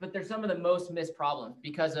get, but they're some of the most missed problems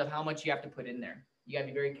because of how much you have to put in there. You got to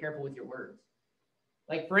be very careful with your words.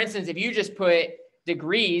 Like for instance, if you just put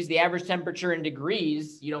degrees, the average temperature in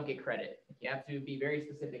degrees, you don't get credit. You have to be very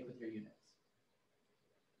specific with your units.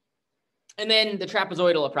 And then the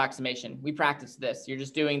trapezoidal approximation. We practiced this. You're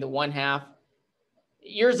just doing the 1/2.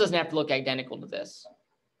 Yours doesn't have to look identical to this.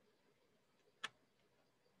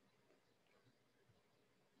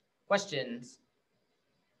 Questions?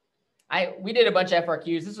 We did a bunch of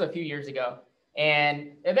FRQs. This was a few years ago.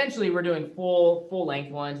 And eventually we're doing full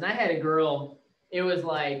length ones. And I had a girl, it was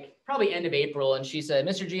like probably end of April. And she said,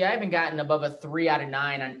 Mr. G, I haven't gotten above a 3 out of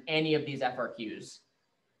 9 on any of these FRQs.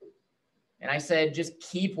 And I said, just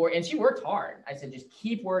keep working. And she worked hard. I said, just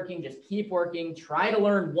keep working, try to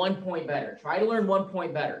learn 1 point better, try to learn 1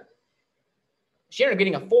 point better. She ended up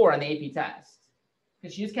getting a 4 on the AP test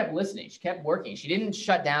because she just kept listening. She kept working. She didn't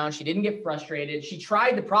shut down. She didn't get frustrated. She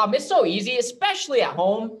tried the problem. It's so easy, especially at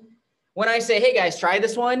home. When I say, hey guys, try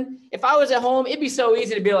this one. If I was at home, it'd be so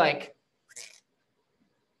easy to be like,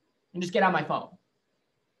 and just get on my phone.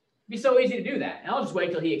 It'd be so easy to do that. And I'll just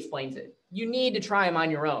wait till he explains it. You need to try them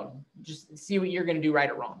on your own. Just see what you're going to do right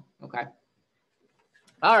or wrong. Okay.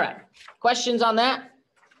 All right. Questions on that?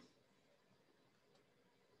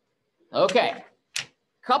 Okay.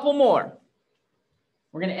 Couple more.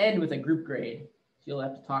 We're going to end with a group grade. So you'll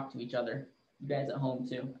have to talk to each other. You guys at home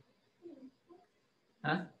too.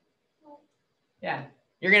 Huh? Yeah.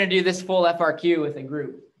 You're going to do this full FRQ with a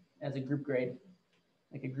group as a group grade,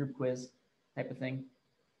 like a group quiz type of thing.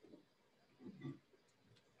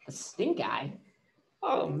 A stink eye?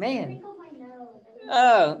 Oh, man.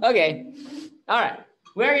 Oh, okay. All right.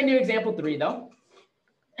 We're going to do example 3, though.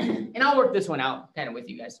 And I'll work this one out kind of with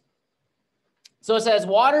you guys. So it says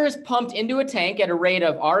water is pumped into a tank at a rate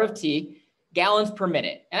of R of T gallons per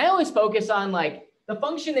minute. And I always focus on like the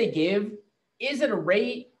function they give. Is it a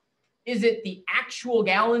rate? Is it the actual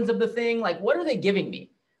gallons of the thing? Like, what are they giving me?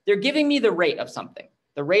 They're giving me the rate of something,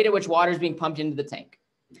 the rate at which water is being pumped into the tank.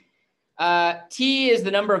 T is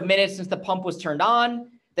the number of minutes since the pump was turned on.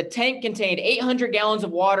 The tank contained 800 gallons of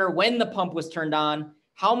water when the pump was turned on.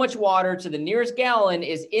 How much water to the nearest gallon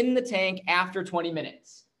is in the tank after 20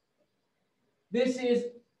 minutes? This is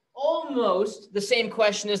almost the same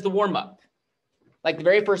question as the warm-up, like the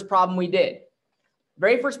very first problem we did.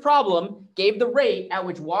 Very first problem gave the rate at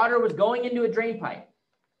which water was going into a drain pipe.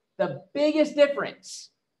 The biggest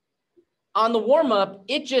difference on the warm-up,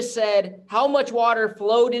 it just said how much water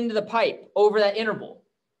flowed into the pipe over that interval.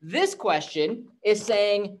 This question is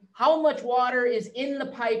saying how much water is in the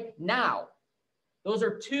pipe now. Those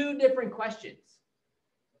are 2 different questions.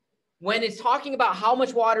 When it's talking about how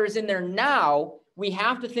much water is in there now, we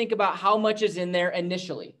have to think about how much is in there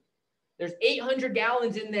initially. There's 800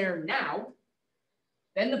 gallons in there now.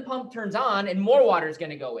 Then the pump turns on and more water is going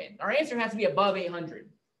to go in. Our answer has to be above 800.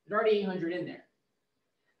 There's already 800 in there.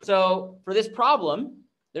 So for this problem,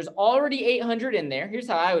 there's already 800 in there. Here's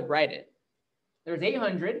how I would write it. There's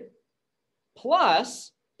 800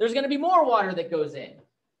 plus there's going to be more water that goes in.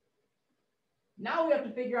 Now we have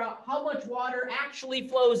to figure out how much water actually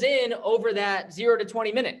flows in over that 0 to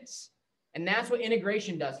 20 minutes. And that's what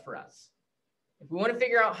integration does for us. If we want to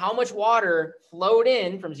figure out how much water flowed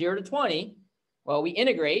in from 0 to 20, well, we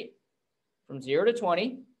integrate from 0 to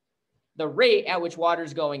 20, the rate at which water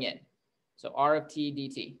is going in. So R of T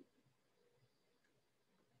dt.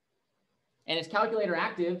 And it's calculator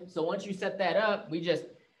active. So once you set that up, we just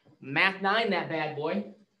math 9 that bad boy.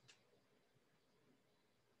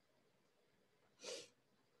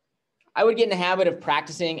 I would get in the habit of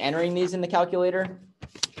practicing entering these in the calculator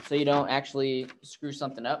so you don't actually screw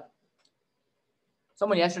something up.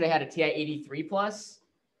 Someone yesterday had a TI 83 plus.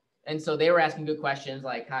 And so they were asking good questions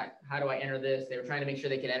like, how do I enter this? They were trying to make sure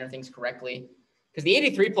they could enter things correctly. Because the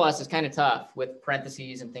 83 plus is kind of tough with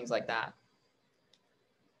parentheses and things like that.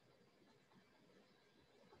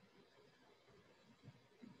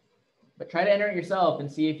 But try to enter it yourself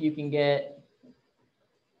and see if you can get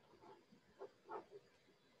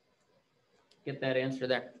that answer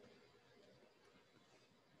there.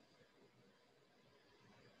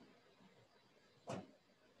 What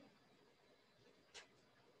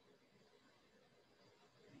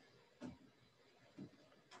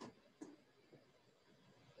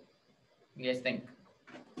do you guys think?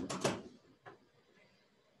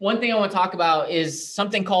 One thing I want to talk about is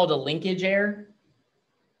something called a linkage error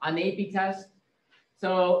on the AP test.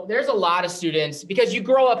 So there's a lot of students, because you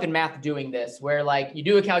grow up in math doing this, where like you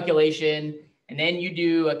do a calculation and then you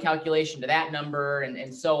do a calculation to that number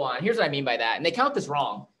and so on. Here's what I mean by that. And they count this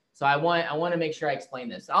wrong. So I want to make sure I explain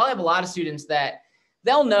this. I'll have a lot of students that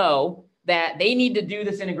they'll know that they need to do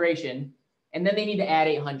this integration and then they need to add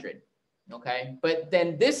 800. Okay. But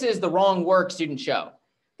then this is the wrong work students show.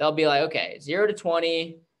 They'll be like, okay, 0 to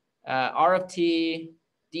 20, R of T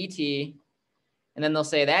dt. And then they'll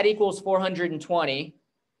say that equals 420.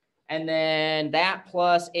 And then that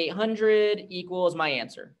plus 800 equals my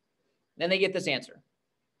answer. Then they get this answer.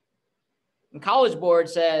 And College Board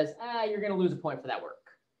says, you're going to lose a point for that work.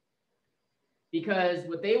 Because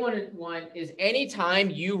what they want is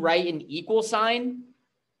anytime you write an equal sign,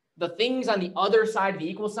 the things on the other side of the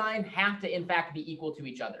equal sign have to, in fact, be equal to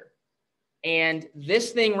each other. And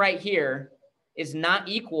this thing right here is not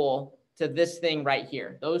equal to this thing right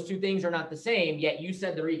here. Those two things are not the same, yet you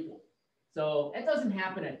said they're equal. So that doesn't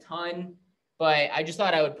happen a ton, but I just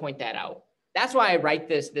thought I would point that out. That's why I write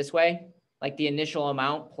this way, like the initial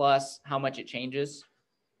amount plus how much it changes.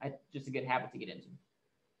 Just a good habit to get into.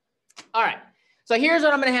 All right, so here's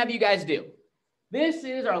what I'm going to have you guys do. This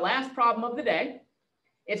is our last problem of the day.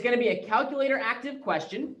 It's going to be a calculator active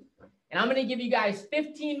question, and I'm going to give you guys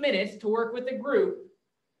 15 minutes to work with a group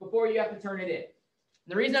before you have to turn it in.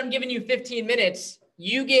 The reason I'm giving you 15 minutes,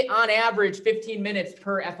 you get on average 15 minutes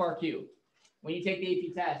per FRQ. When you take the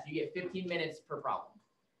AP test, you get 15 minutes per problem.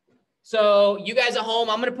 So you guys at home,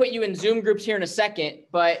 I'm going to put you in Zoom groups here in a second,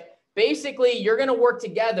 but basically you're going to work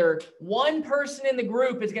together. One person in the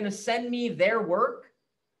group is going to send me their work,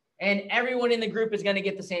 and everyone in the group is going to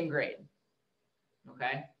get the same grade.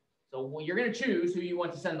 Okay? So you're going to choose who you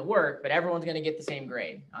want to send the work, but everyone's going to get the same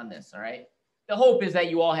grade on this, all right? The hope is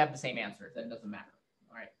that you all have the same answers. That doesn't matter.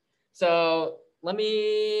 All right. So let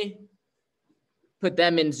me put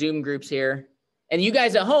them in Zoom groups here. And you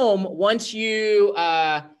guys at home, once you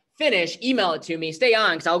finish, email it to me. Stay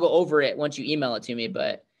on because I'll go over it once you email it to me.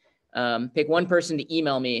 But pick one person to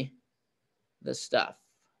email me the stuff.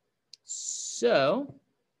 So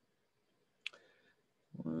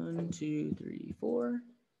 1, 2, 3, 4.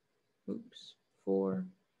 Oops, 4.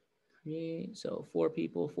 Create. So 4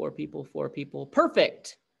 people, 4 people, 4 people.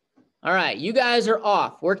 Perfect. All right, you guys are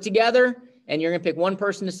off. Work together, and you're going to pick one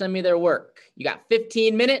person to send me their work. You got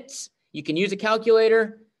 15 minutes. You can use a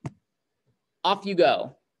calculator. Off you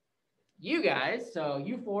go. You guys, so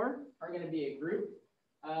you 4 are going to be a group.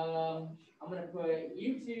 I'm going to put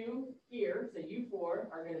you 2 here. So you 4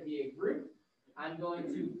 are going to be a group. I'm going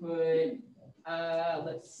to put,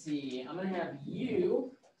 let's see, I'm going to have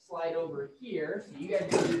you slide over here. So you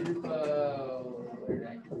guys are a group of, where did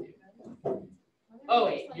I do? Oh,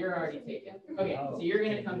 wait, you're already taken. Okay, so you're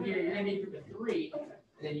going to come here. You're going to be a group of 3. And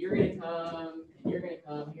then you're going to come, and you're going to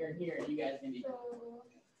come here and here. And you guys are going to be.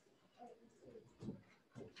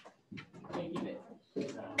 Keep it.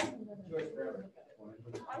 Yours forever.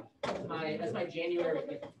 That's my January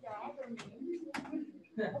gift.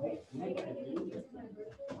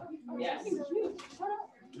 Yes.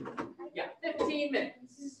 Yeah, 15 minutes.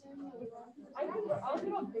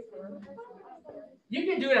 You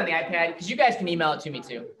can do it on the iPad because you guys can email it to me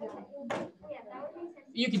too.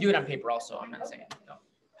 You can do it on paper also. I'm not saying no.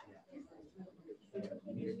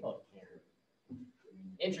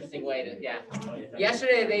 Interesting way to, yeah.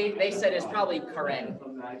 Yesterday they said it's probably Karen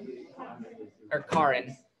or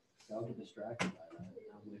Karen.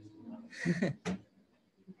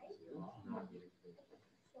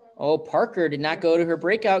 Oh, Parker did not go to her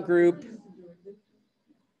breakout group.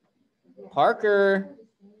 Parker.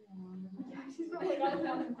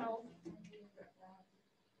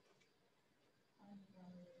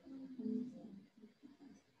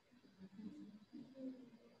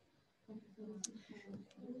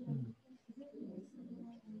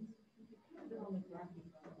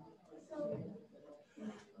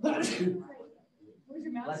 Where's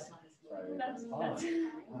your mouse? That's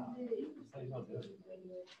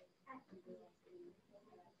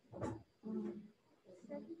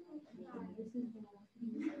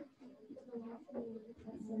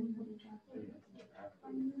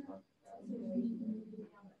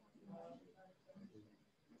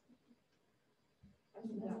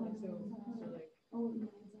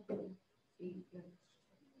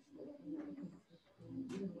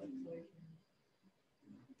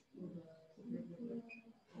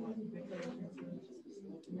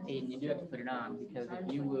Aiden, you do have to put it on because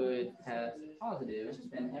if you would test positive,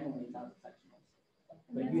 then Emily's out of sectionals.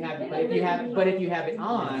 But if you have it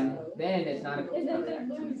on, then it's not a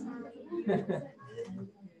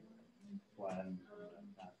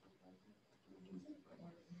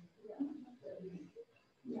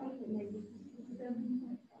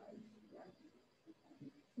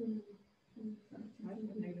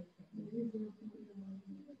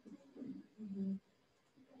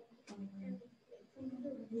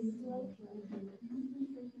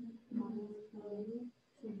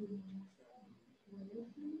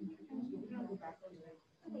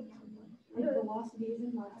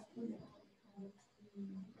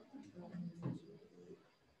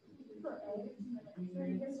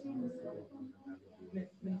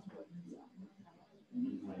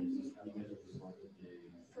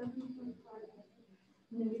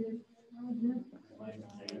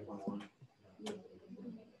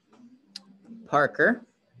Parker.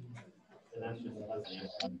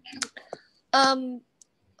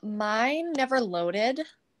 Mine never loaded.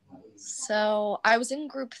 So I was in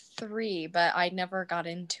group 3, but I never got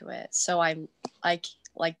into it. So I like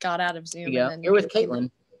got out of Zoom. There you go. And then You're with Caitlin.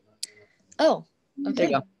 Oh, There okay.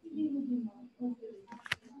 you go.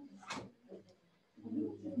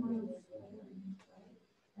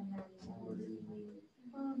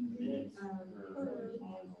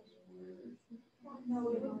 No,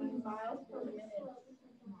 it would be miles per minute.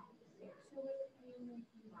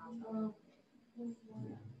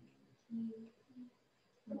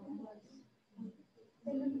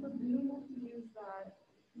 And then for Zoom, we use that.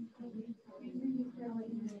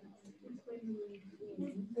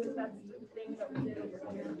 So that's the thing that we did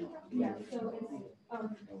over here. Yeah, so it's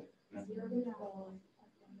 0 to 12.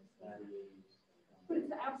 But it's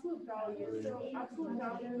the absolute value. So absolute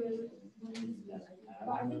value is.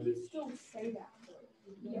 But I think you still say that.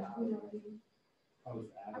 Yeah.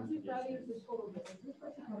 Absolute value is the total distance.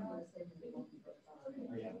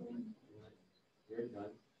 You're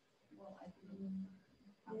done.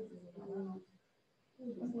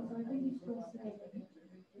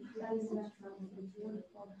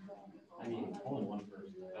 I mean, only one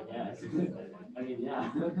person, I guess. I mean,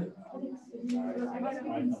 yeah.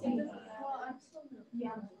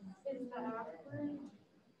 Yeah. Is the average?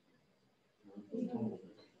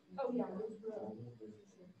 Oh, yeah.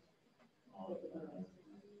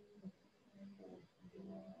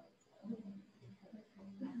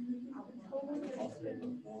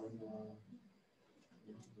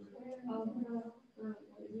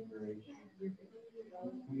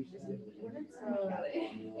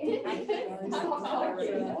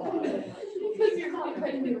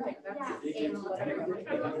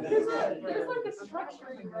 There's like a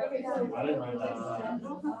structure. Okay, so Whatever.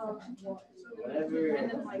 and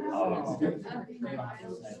then like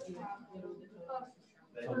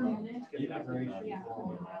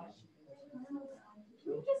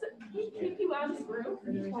Just kick you out of the group.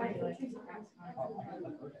 Is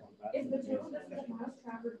the total distance the most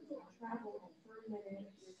traveled per minute?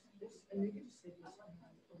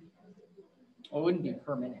 Well, it wouldn't be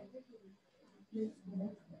per minute. Wait,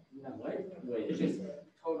 It's just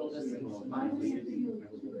total distance.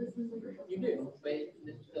 You do, but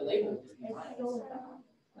the label just means miles.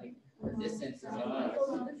 Like the distance is miles.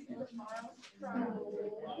 total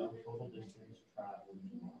distance traveled.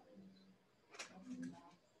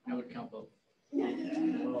 I would count both.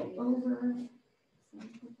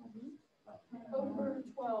 Over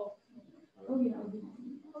 12. Oh, yeah.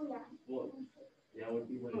 Well, yeah, would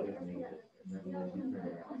be what it would make it.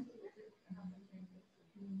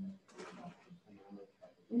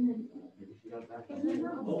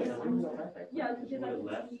 Yeah, she would have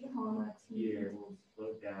left here,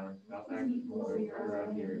 slowed down, got back forward,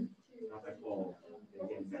 around here, got back home, and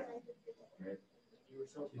came back. Right? You were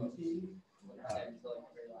so close.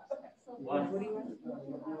 What? And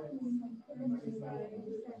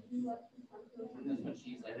that's when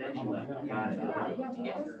she's like, And then she left. Got it.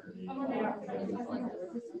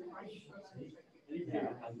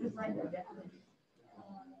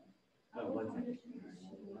 Oh, 1 second.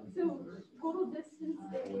 So total distance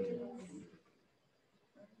is.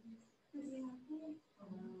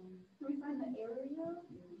 Can we find the area?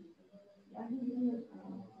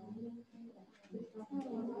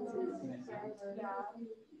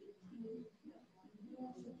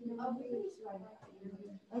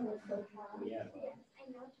 Yeah.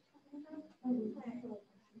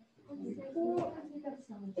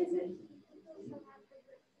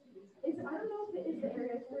 Is it, I don't know if it is the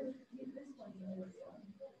area where this one is.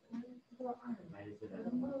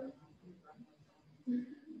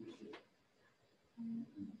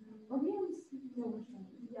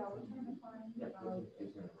 Yeah, we're trying to find.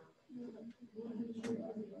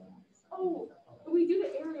 Oh, we do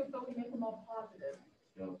the area, but we make them all positive.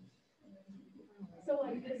 So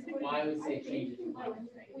like this would. Well, I would say change it to Like,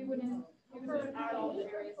 we wouldn't add all the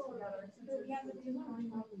areas together.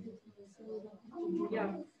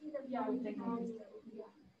 Yeah. Yeah, we think.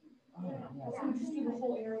 So we just do the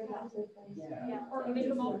whole area, that whole thing. Yeah, or make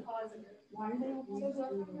them all positive. Why are they all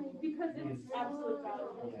positive? Because it's absolute value.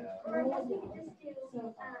 Or I guess we could just do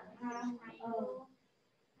half of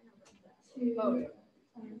 2. Oh, yeah.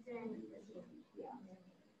 And then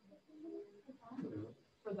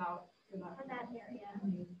For that area.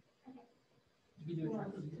 You do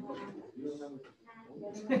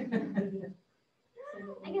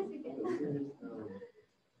I guess we could.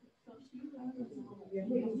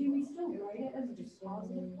 Wait, do we still write it as just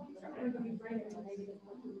positive points, or do we write it as negative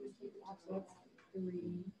points? We just take the absolute 3.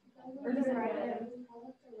 Or does it write it?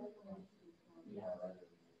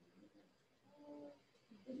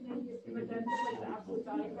 But then just like the absolute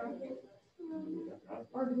value bracket?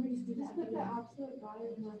 Or do we just put the absolute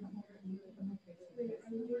value in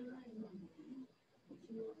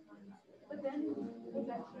but then would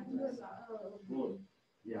that change the Well,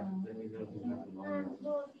 yeah, then we know who has the longer.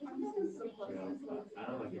 Well, if you do the same, I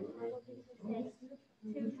don't like it.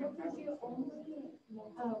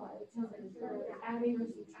 adding or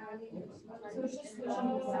subtracting. So it's just switching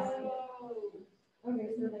the side. Okay,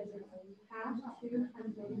 so there's half, 2, and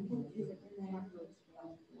then is it in there?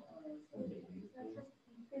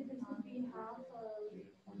 this would be half of.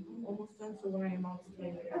 Almost done, so when I am almost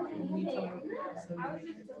done, you tell me what you I was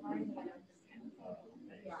just dividing it.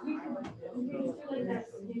 We can just do like that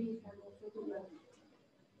skinny circle, so we go,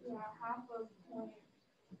 Yeah, half of point.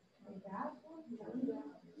 like that.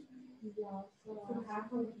 Yeah, so half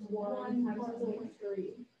of 1 times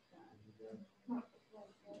 3.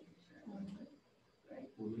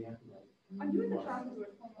 I'm doing the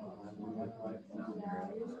trapezoid.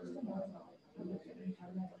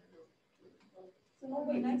 So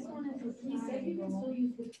wait, next one is, he said you can still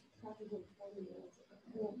use the trapezoid formula.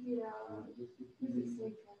 Yeah.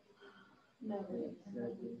 No. The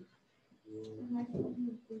next one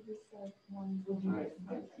is just like 1. Alright,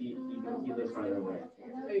 he lives farther away.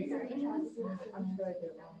 There you go. I'm sure I did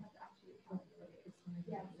it wrong.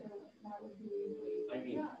 Yeah, so that would be. I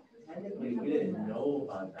mean, technically, we didn't know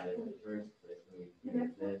about that in the first place when we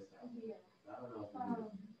did this. I don't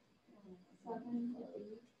know. 7 to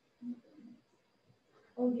 8.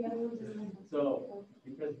 Oh, the other one is. So,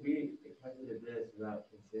 because we calculated this without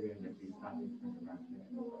considering that these topics are around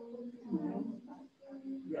here.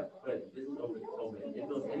 Yeah, but this is over COVID. If there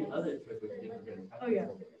was any other trick with things we're gonna Oh, yeah.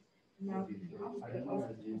 Now, No.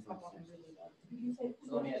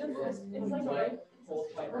 So let me ask you this, if you put full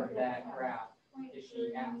type of that graph, is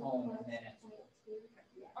she at home and then at school?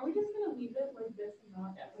 Are we just gonna leave it like this and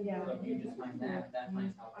not? Yeah. So if you just find that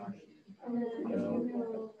finds how far she is. And then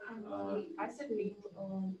I said 8.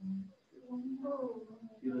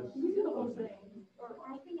 he lives. We do the whole thing.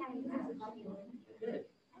 I think I used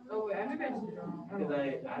it. Oh, wait, I maybe I just did it wrong. Because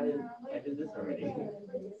I did this already.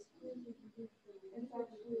 It's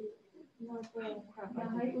actually not the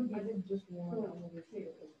height would be just 1. Yeah,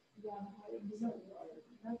 the height would be.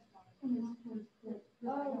 That's fine.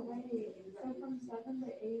 Oh, wait, so from 7 to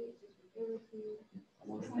 8, it would be.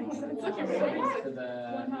 To the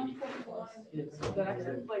 84 plus. That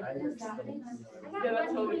actually, like, I got yeah,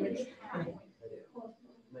 that's totally 1.5. makes.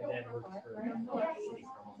 My dad works for.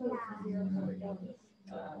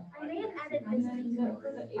 I may have added this.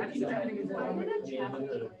 I just don't think it's. Why did I Yeah,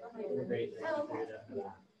 great. Oh, okay.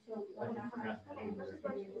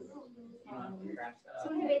 So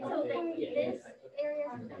Okay, so then this area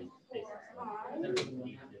is 34. This is.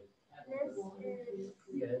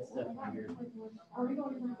 Yeah, it's definitely. Are we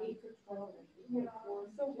going from 8 to 12? Yeah.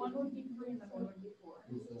 So 1 would be 3 and then 1 would be 4.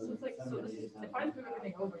 So it's like, so this is, if I just move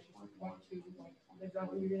everything over, it's just like 1, 2, like, is that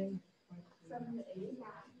what you're getting? 7 to 8?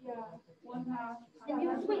 Yeah. 1/2. If you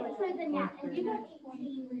wait, so then yeah, if you got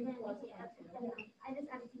 18, then yeah, I just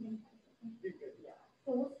added 2. So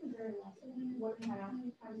what's the very last one? 1/2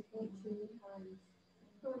 times 14 times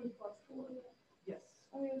 30 plus 4. Yes.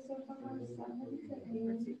 Okay, so from 7 to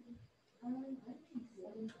 8. I don't think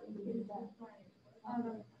 7 to 8 is that.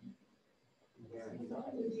 Probably, yeah.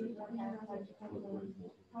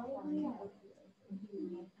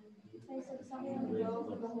 Okay, so something on the go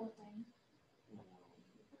for the whole thing.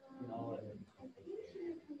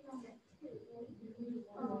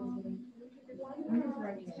 I'm just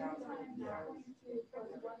writing it out.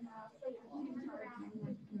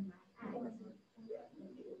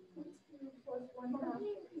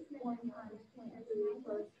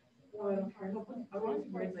 Oh, I don't care. I want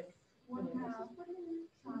to write like. 1/2 times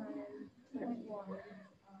 0.1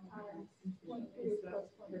 times 0.2 plus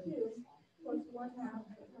 0.2 plus 1/2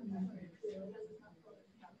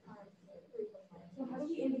 So how do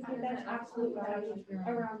we indicate that absolute value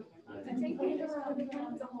around? I think they just put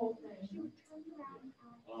the whole thing.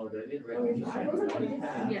 Oh, they didn't Oh, write. I wrote it.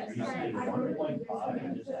 Yes. You said 1.5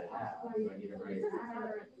 and just said half. I need to write.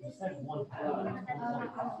 You said 1/2.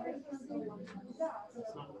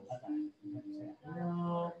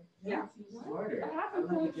 No. Yeah. Smarter. Half I'm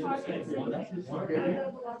of like, you're 0.5 saying, well, that's just smarter.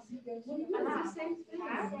 It's the same thing.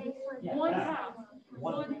 Yeah, 1/2. half.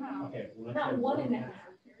 1/2. Okay. Not 1.5.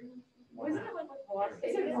 Wasn't it like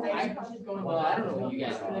velocity? Well, I don't know what you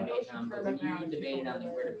guys are debating on, but when you debated on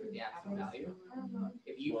where to put the absolute value,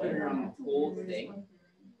 if you put it on the whole thing,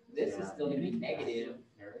 this is still gonna be negative,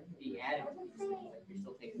 the added, like you're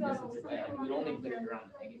still taking this into account, you would only put it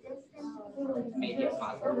around the negative. Make it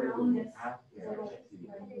positive.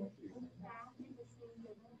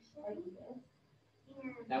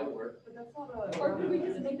 That would work. But that's not Or could we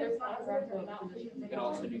just make their class random now? You could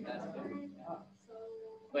also do that too.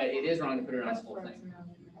 But it is wrong to put it on this whole thing.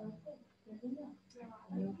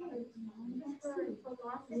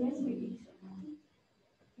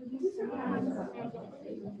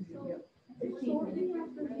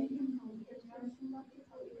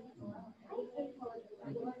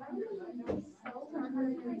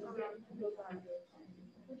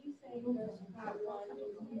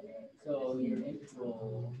 So your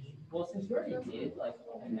integral, well, since you already did like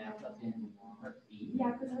all the math up in part B,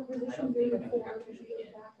 Yeah, because her I position don't very think we forward, have to she do goes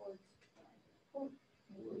it backwards.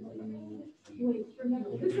 Wait, remember,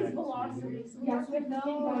 this is velocity. Yeah, so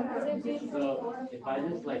So if I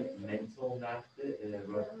just like mental mapped it and then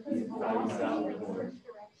wrote these values out for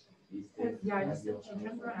these things. Yeah, I just said she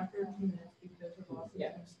turns around after 2 minutes because her velocity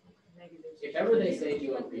Yeah. is negative. If ever they say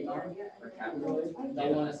do a remark or trapezoid, they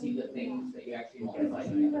want to see the things that you actually multiply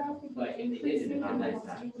by. But if they did it in context,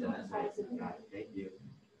 then that's what it's. Thank you.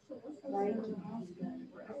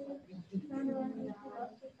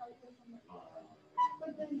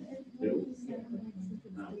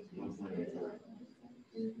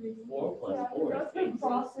 Four plus four is eight.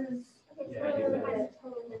 Crosses.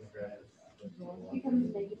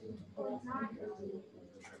 Becomes negative.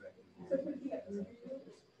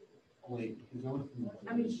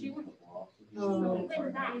 I mean, she would. So we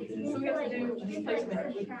have to do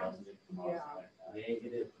displacement. Yeah.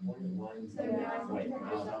 Negative 0.1. Wait,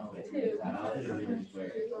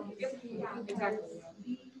 Exactly.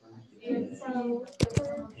 And so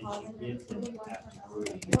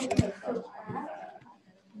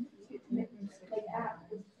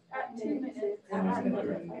At 2 minutes.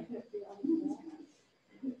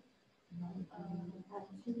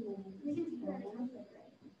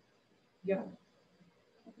 Yeah.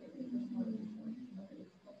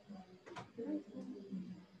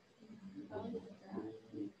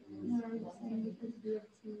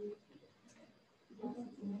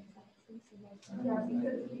 Yeah,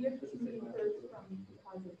 because we have to change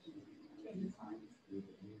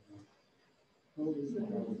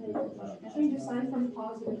change the sign from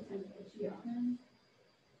positive to yeah.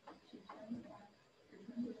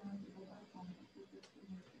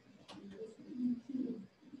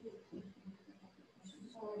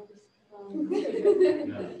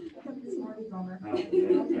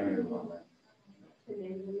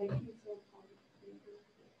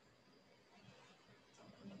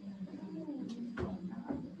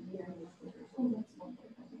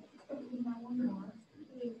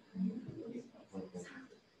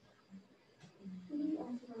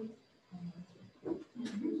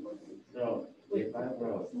 So if I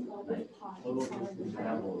wrote like total distance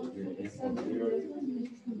traveled, you're in 0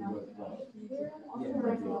 to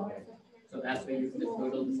 12. So that's what you, the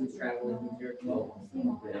total distance traveled from 0 to 12?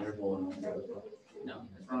 The interval is 0 to 12. No,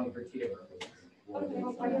 that's wrong for two different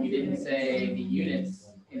reasons. You didn't say the units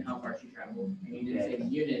in how far she traveled, and you didn't say the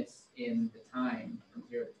units in the time from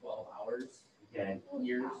 0 to 12 hours, Okay,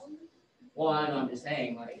 years. Well, I'm just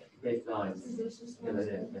saying, like, based on, because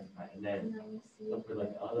I didn't specify, and then, so for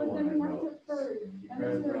like the other one I wrote, you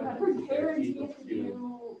turn around For parents, equals we have to to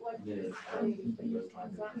do like minutes.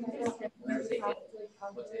 whenever they did,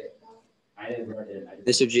 what's it? I didn't write it. I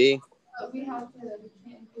Mr. G, We have to, we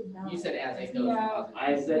can't include that. You said as it goes. Yeah.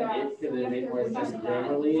 I said it because it made more sense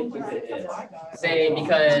grammarly, it said it. Say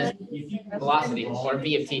because velocity or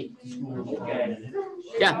V of t. Okay.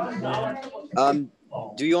 Yeah.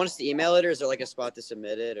 do you want us to email it, or is there like a spot to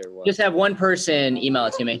submit it, or what? Just have one person email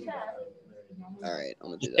it to me. All right, I'm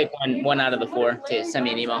gonna do Just that. pick one out of the four to send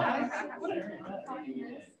me an email.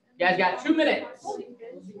 You guys got 2 minutes.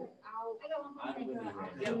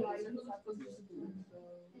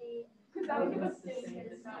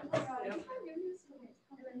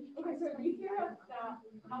 Okay, so you hear that,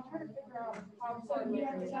 I'm trying to figure out how, so we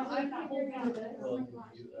have to tell them that whole thing of this,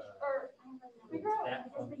 or figure out, yeah,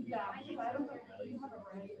 because I don't know, you have it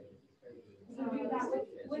right. So do that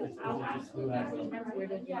with, I'll actually,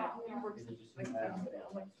 yeah, it works like that.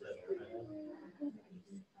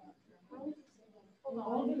 Hold on,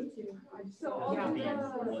 I'll do it too. So I'll do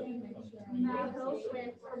math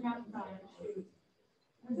with or mathematics.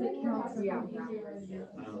 Does it count? Yeah.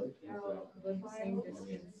 The same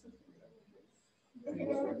distance.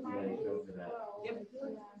 Yep.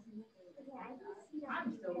 I'm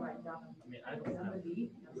still writing down. I mean, I don't have.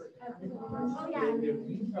 Oh, yeah.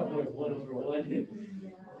 One over one. There's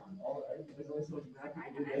only so much math you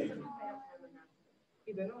can do there.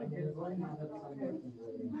 They don't like this. Not just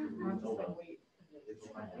like wait.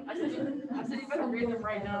 I said you better read them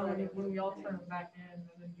right now when we all turn them back in. And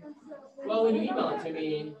then you... Well, when you email it to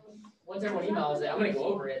me, once everyone emails it, I'm gonna go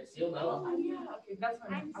over it, so you'll know. Oh, yeah, okay, that's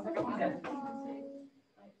fine. I was like, I want that.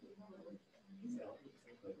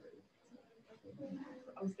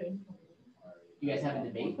 I was kidding. You guys have a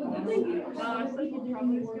debate? I said probably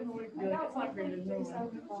it's gonna look good. It's not graded, no way.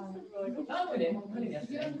 No, we didn't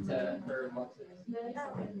yesterday to third boxes.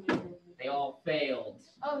 They all failed.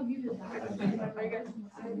 Oh, you did that. Are you guys?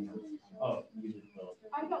 Oh, you did both.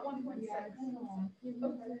 I got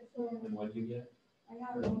 1.6. And what did you get? I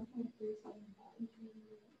got 1.375.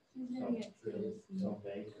 She's gonna get 2. So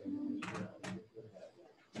basic.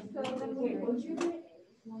 So then wait, what did you get?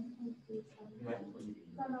 1.375.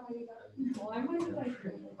 Well, I might have like,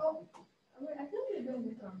 oh, I feel like you're doing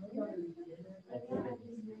this wrong.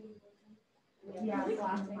 Yeah.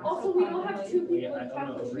 Also, we don't have 2 people Yeah, I in don't know,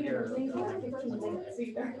 Catholic over here. here. They don't have 15 minutes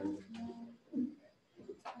either.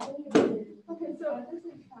 Okay, so this is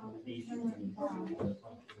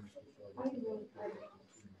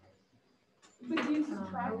but do you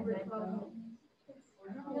subtract it from?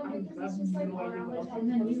 It's just like around the 10, and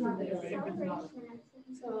then you have the acceleration.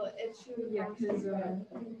 So it should, yeah, because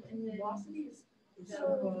velocity is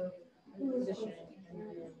position and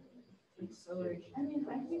acceleration. I mean,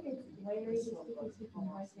 I think it's layered just because people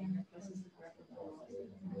are saying that this is the correct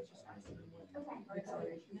velocity.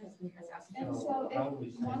 And so if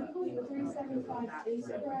 1.375 is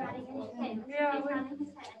correct. Yeah.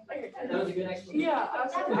 That was a good explanation. Yeah, I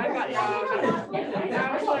got it. I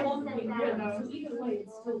was like, yeah, no, either way,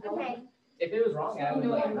 it's still Okay. If it was wrong, I would.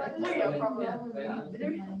 Yeah, probably. Less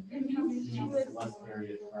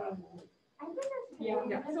area travel.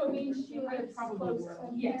 Yeah, so it means she would probably work.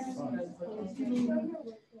 Yes.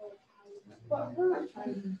 But her,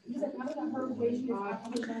 because I found out her way she was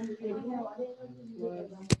actually trying to get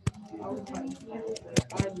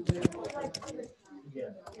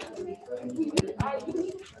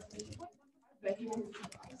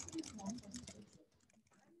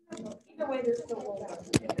either way, there's still one.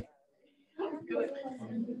 Good.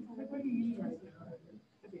 What do you mean right now?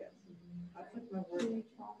 That's like my word.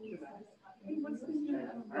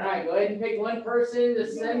 All right, go ahead and pick one person to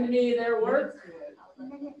send me their work.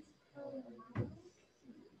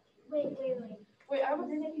 Wait. Wait, I was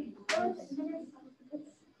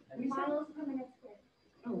Miles per minute squared.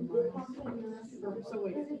 Oh, so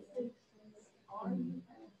wait.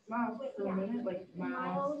 Miles per minute, like miles.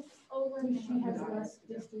 Miles over. She has less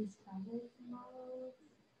distance traveled.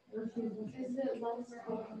 Is it less?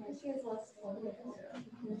 She has less.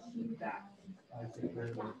 That.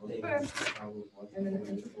 And then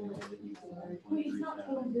Wait, it's not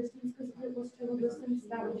total distance, because if it was total distance,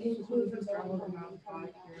 that would include the traveled amount of time.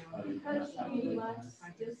 Because she has less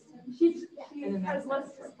distance. She has less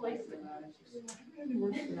displacement.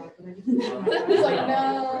 It's like,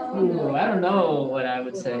 no. Ooh, I don't know what I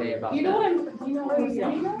would say about You know that. what I'm, you know what I'm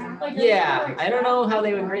saying? Like, Yeah, I don't know how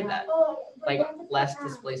they would grade that. Like less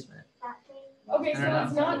displacement. Okay, I so don't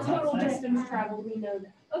it's know. not total distance traveled, we know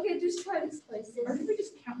that. Okay, just try displacement. Or did we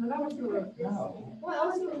just count? No, that was the. No. What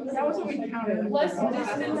else do we? That was what we counted. Less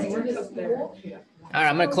distance to the school. All right,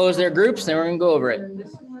 I'm gonna close their groups, then we're gonna go over it.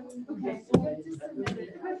 Okay, so we have to submit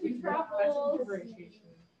it. If you travel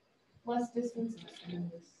less distance.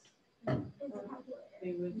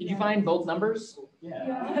 Did you find both numbers?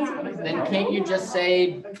 Yeah. Then can't you just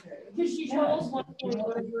say, Because she travels 1 point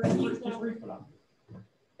whatever. and she's Just not- read it off.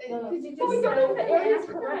 Could you Oh, we don't know if the area is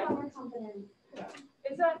just? correct. Confident.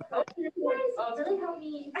 Is that? You guys really help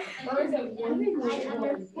me. Or is it one? I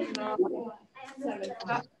understand. I understand. I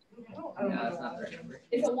don't no, know. that's not the right number.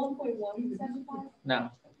 Is it 1.175? No.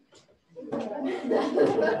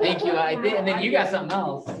 Thank you. I did, and then you got something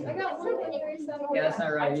else. I got 1.375. Yeah, that's not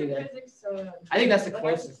right either. Physics, so. I think that's the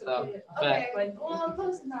closest though. But Okay, well,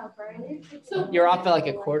 close enough, right? So. you're off by like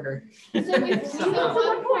a quarter. So if so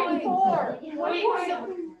 1.4. Wait, so-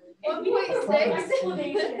 1.6.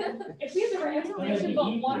 If we have the right explanation, but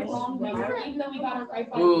one wrong number, even though we got it right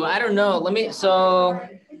by. Ooh, I don't know. Let me, so,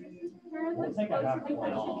 We'll take a half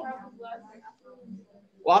point off.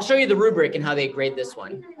 well, I'll show you the rubric and how they grade this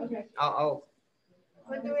one. Okay. I'll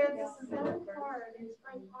But do we have to submit a card?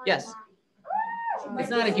 yes. It's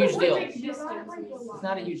not a huge deal. Distance. It's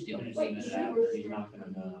not a huge deal. He's not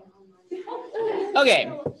gonna know. Okay,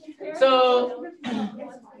 so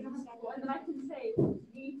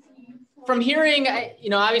from hearing,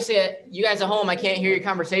 obviously you guys at home, I can't hear your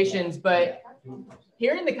conversations, but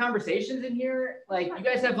hearing the conversations in here, like you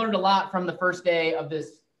guys have learned a lot from the first day of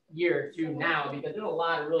this year to now, because there's a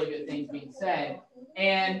lot of really good things being said.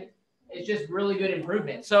 And It's just really good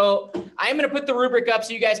improvement. So I'm going to put the rubric up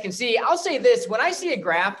so you guys can see. I'll say this, when I see a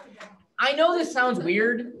graph, I know this sounds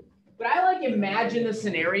weird, but I like imagine the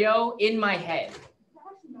scenario in my head.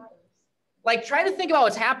 Like try to think about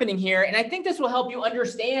what's happening here. And I think this will help you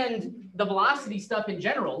understand the velocity stuff in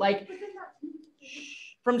general. Like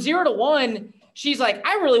from 0 to 1, she's like,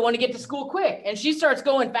 I really want to get to school quick. And she starts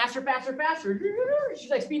going faster, faster, faster. She's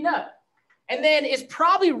like speeding up. And then it's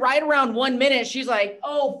probably right around 1 minute. She's like,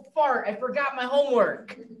 oh, fart, I forgot my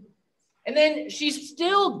homework. And then she's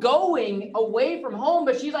still going away from home,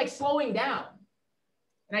 but she's like slowing down.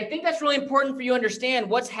 And I think that's really important for you to understand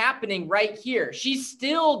what's happening right here. She's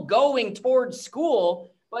still going towards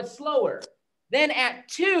school, but slower. Then at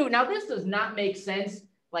 2, now this does not make sense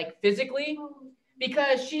like physically,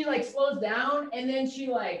 because she like slows down and then she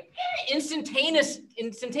like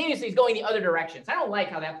instantaneously is going the other direction. So I don't like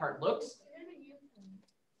how that part looks.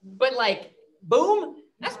 But like, boom,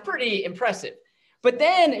 that's pretty impressive. But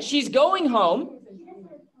then she's going home.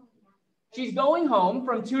 She's going home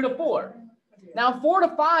from 2 to 4. Now 4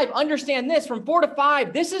 to 5, understand this, from 4 to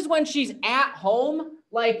 5, this is when she's at home,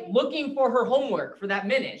 like looking for her homework for that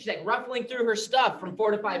minute. She's like ruffling through her stuff from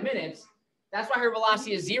 4 to 5 minutes. That's why her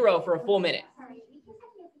velocity is 0 for a full minute.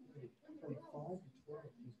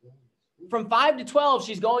 From 5 to 12,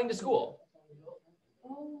 she's going to school.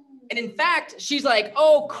 And in fact, she's like,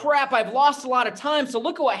 oh crap, I've lost a lot of time. So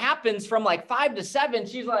look at what happens from like 5 to 7.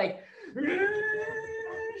 She's like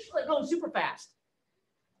going super fast.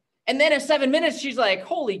 And then at 7 minutes, she's like,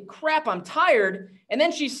 holy crap, I'm tired. And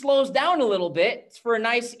then she slows down a little bit for a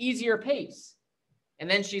nice, easier pace. And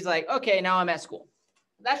then she's like, okay, now I'm at school.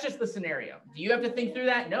 That's just the scenario. Do you have to think through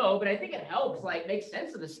that? No, but I think it helps like make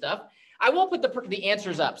sense of this stuff. I will put the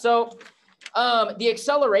answers up. So the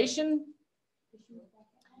acceleration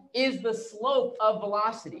is the slope of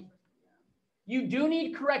velocity. You do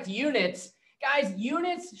need correct units. Guys,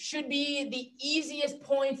 units should be the easiest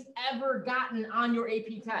points ever gotten on your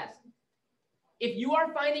AP test. If you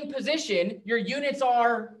are finding position, your units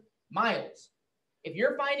are miles. If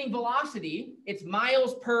you're finding velocity, it's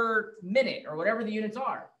miles per minute or whatever the units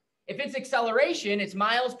are. If it's acceleration, it's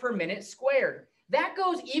miles per minute squared. That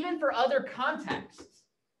goes even for other contexts.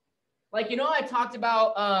 Like, you know, I talked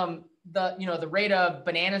about the rate of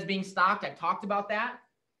bananas being stocked. I talked about that.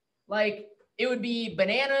 Like it would be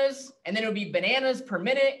bananas and then it would be bananas per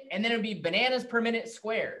minute and then it would be bananas per minute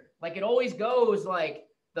squared. Like it always goes like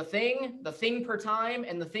the thing per time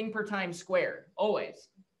and the thing per time squared, always.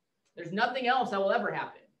 There's nothing else that will ever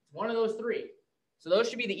happen. It's one of those 3. So those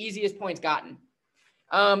should be the easiest points gotten.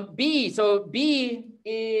 B, so B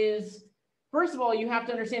is, first of all, you have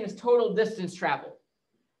to understand is total distance traveled.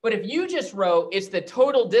 But if you just wrote, it's the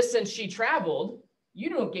total distance she traveled, you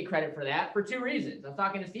don't get credit for that for 2 reasons. I was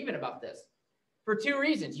talking to Steven about this. For 2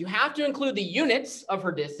 reasons. You have to include the units of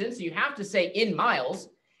her distance. So you have to say in miles.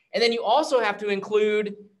 And then you also have to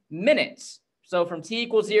include minutes. So from t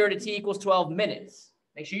equals 0 to t equals 12 minutes.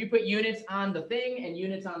 Make sure you put units on the thing and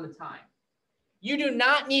units on the time. You do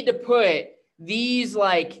not need to put these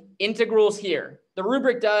like integrals here. The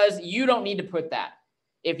rubric does. You don't need to put that.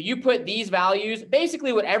 If you put these values,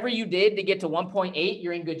 basically whatever you did to get to 1.8,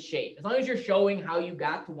 you're in good shape. As long as you're showing how you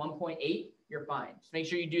got to 1.8, you're fine. Just make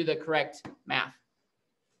sure you do the correct math.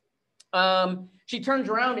 She turns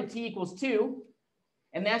around at t equals 2,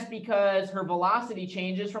 and that's because her velocity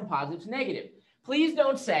changes from positive to negative. Please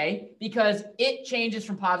don't say because it changes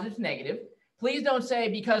from positive to negative. Please don't say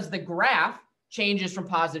because the graph changes from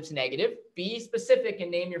positive to negative. Be specific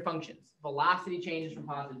and name your functions. Velocity changes from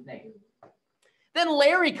positive to negative. Then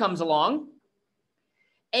Larry comes along,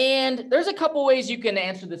 and there's a couple ways you can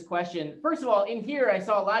answer this question. First of all, in here, I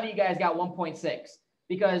saw a lot of you guys got 1.6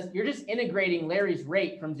 because you're just integrating Larry's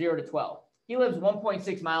rate from 0 to 12. He lives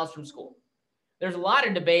 1.6 miles from school. There's a lot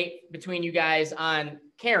of debate between you guys on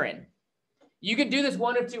Karen. You can do this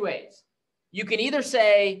one of 2 ways. You can either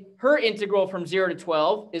say her integral from 0 to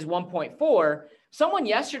 12 is 1.4. Someone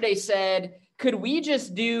yesterday said, could we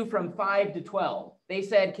just do from 5 to 12? They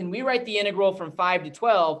said, can we write the integral from 5 to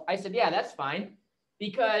 12? I said, yeah, that's fine.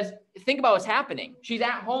 Because think about what's happening. She's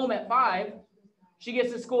at home at 5. She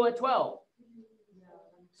gets to school at 12.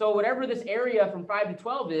 So whatever this area from 5 to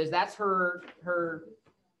 12 is, that's her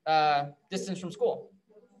distance from school.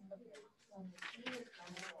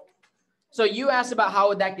 So you asked about how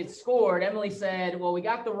would that get scored. Emily said, well, we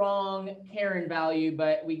got the wrong Karen value,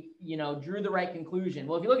 but we drew the right conclusion.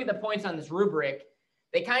 Well, if you look at the points on this rubric,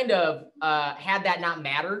 they kind of had that not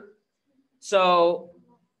matter. So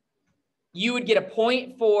you would get a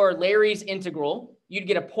point for Larry's integral. You'd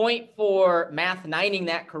get a point for math 9ing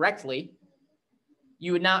that correctly.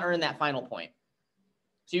 You would not earn that final point.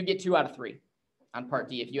 So you get 2 out of 3 on part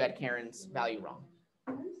D if you had Karen's value wrong.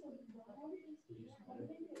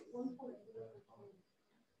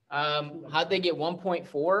 How'd they get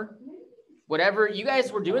 1.4? Whatever, you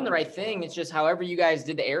guys were doing the right thing. It's just however you guys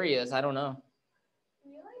did the areas. I don't know.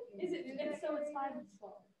 Is it, so it's 5 to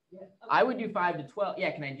 12? I would do 5 to 12.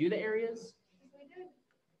 Yeah, can I do the areas? We did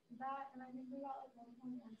that, and I think we got like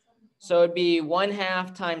 1.17. So it'd be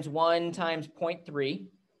 1/2 times 1 times 0.3.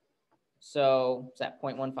 So is that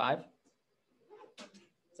 0.15? Is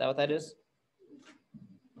that what that is?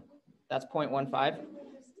 That's 0.15.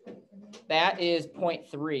 That is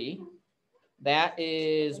 0.3. That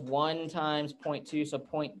is 1 times 0.2, so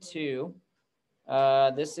 0.2.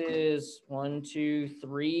 This is 1, 2,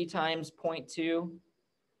 3 times 0.2.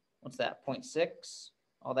 What's that? 0.6.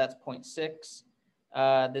 Oh, that's 0.6.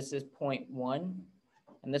 This is 0.1.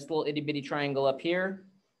 And this little itty bitty triangle up here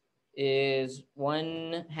is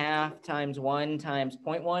 1/2 times 1 times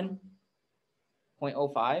 0.1,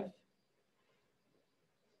 0.05.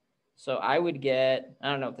 So I would get, I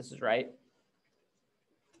don't know if this is right.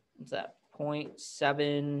 What's that?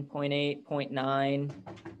 0.7, 0.8, 0.9,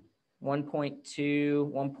 1.2,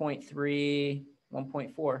 1.3,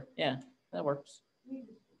 1.4. Yeah, that works.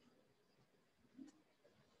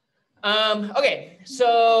 Okay,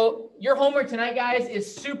 so your homework tonight, guys,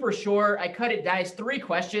 is super short. I cut it down. It's 3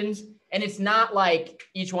 questions, and it's not like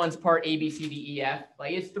each one's part A, B, C, D, E, F.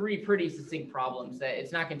 Like it's 3 pretty succinct problems that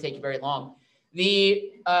it's not going to take you very long.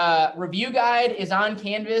 The review guide is on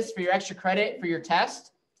Canvas for your extra credit for your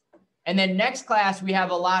test. And then next class, we have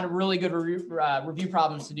a lot of really good review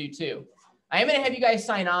problems to do too. I am going to have you guys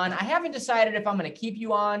sign on. I haven't decided if I'm going to keep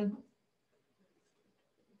you on.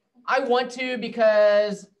 I want to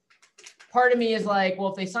because part of me is like, well,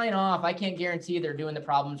 if they sign off, I can't guarantee they're doing the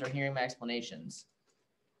problems or hearing my explanations.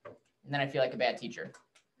 And then I feel like a bad teacher.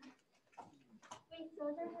 Wait, so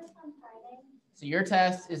is our test on Friday? So your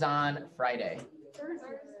test is on Friday.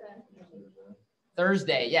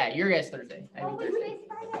 Thursday. Yeah, your guys Thursday. I mean Thursday. Today's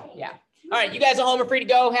Friday. Yeah. All right, you guys at home are free to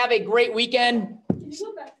go. Have a great weekend.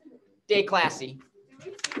 Stay classy.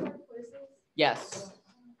 Yes.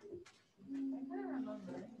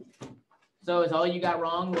 So is all you got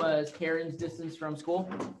wrong was Karen's distance from school?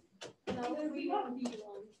 No, we got B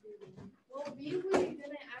wrong. Well, B we didn't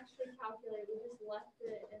actually calculate. We just left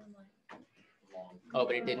it in like. Oh,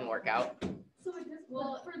 but it didn't work out. So it just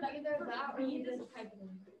for that either that or you just type it in.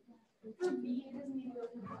 For B, it doesn't need to go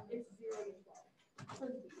from it's 0 to 12. For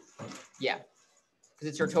B. Yeah, because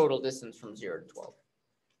it's your total distance from 0 to 12.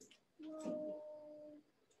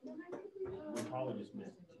 We probably just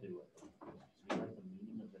missed 2.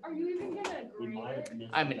 Are you even gonna We grade might it? have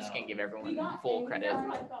missed I'm it just out. gonna give We everyone got full A, credit. that's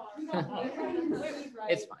what I thought. We got A.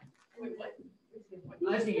 It's fine. Wait, what?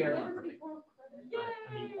 I just need everyone perfect.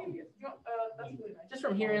 Yay! Just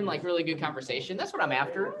from hearing like really good conversation. That's what I'm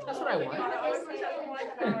after. That's what I want. I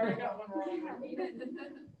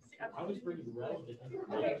was bringing relevant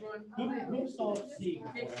information. Who saw C?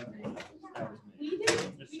 We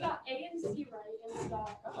did. We got A and C right, and we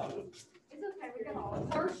got. It's okay. We got all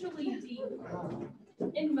partially D.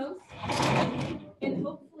 In most, and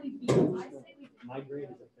hopefully B. I say we. My grade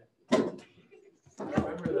is affected.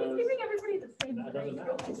 Remember He's those? giving everybody the same That doesn't grade.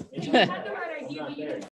 matter. You had the right idea, but you didn't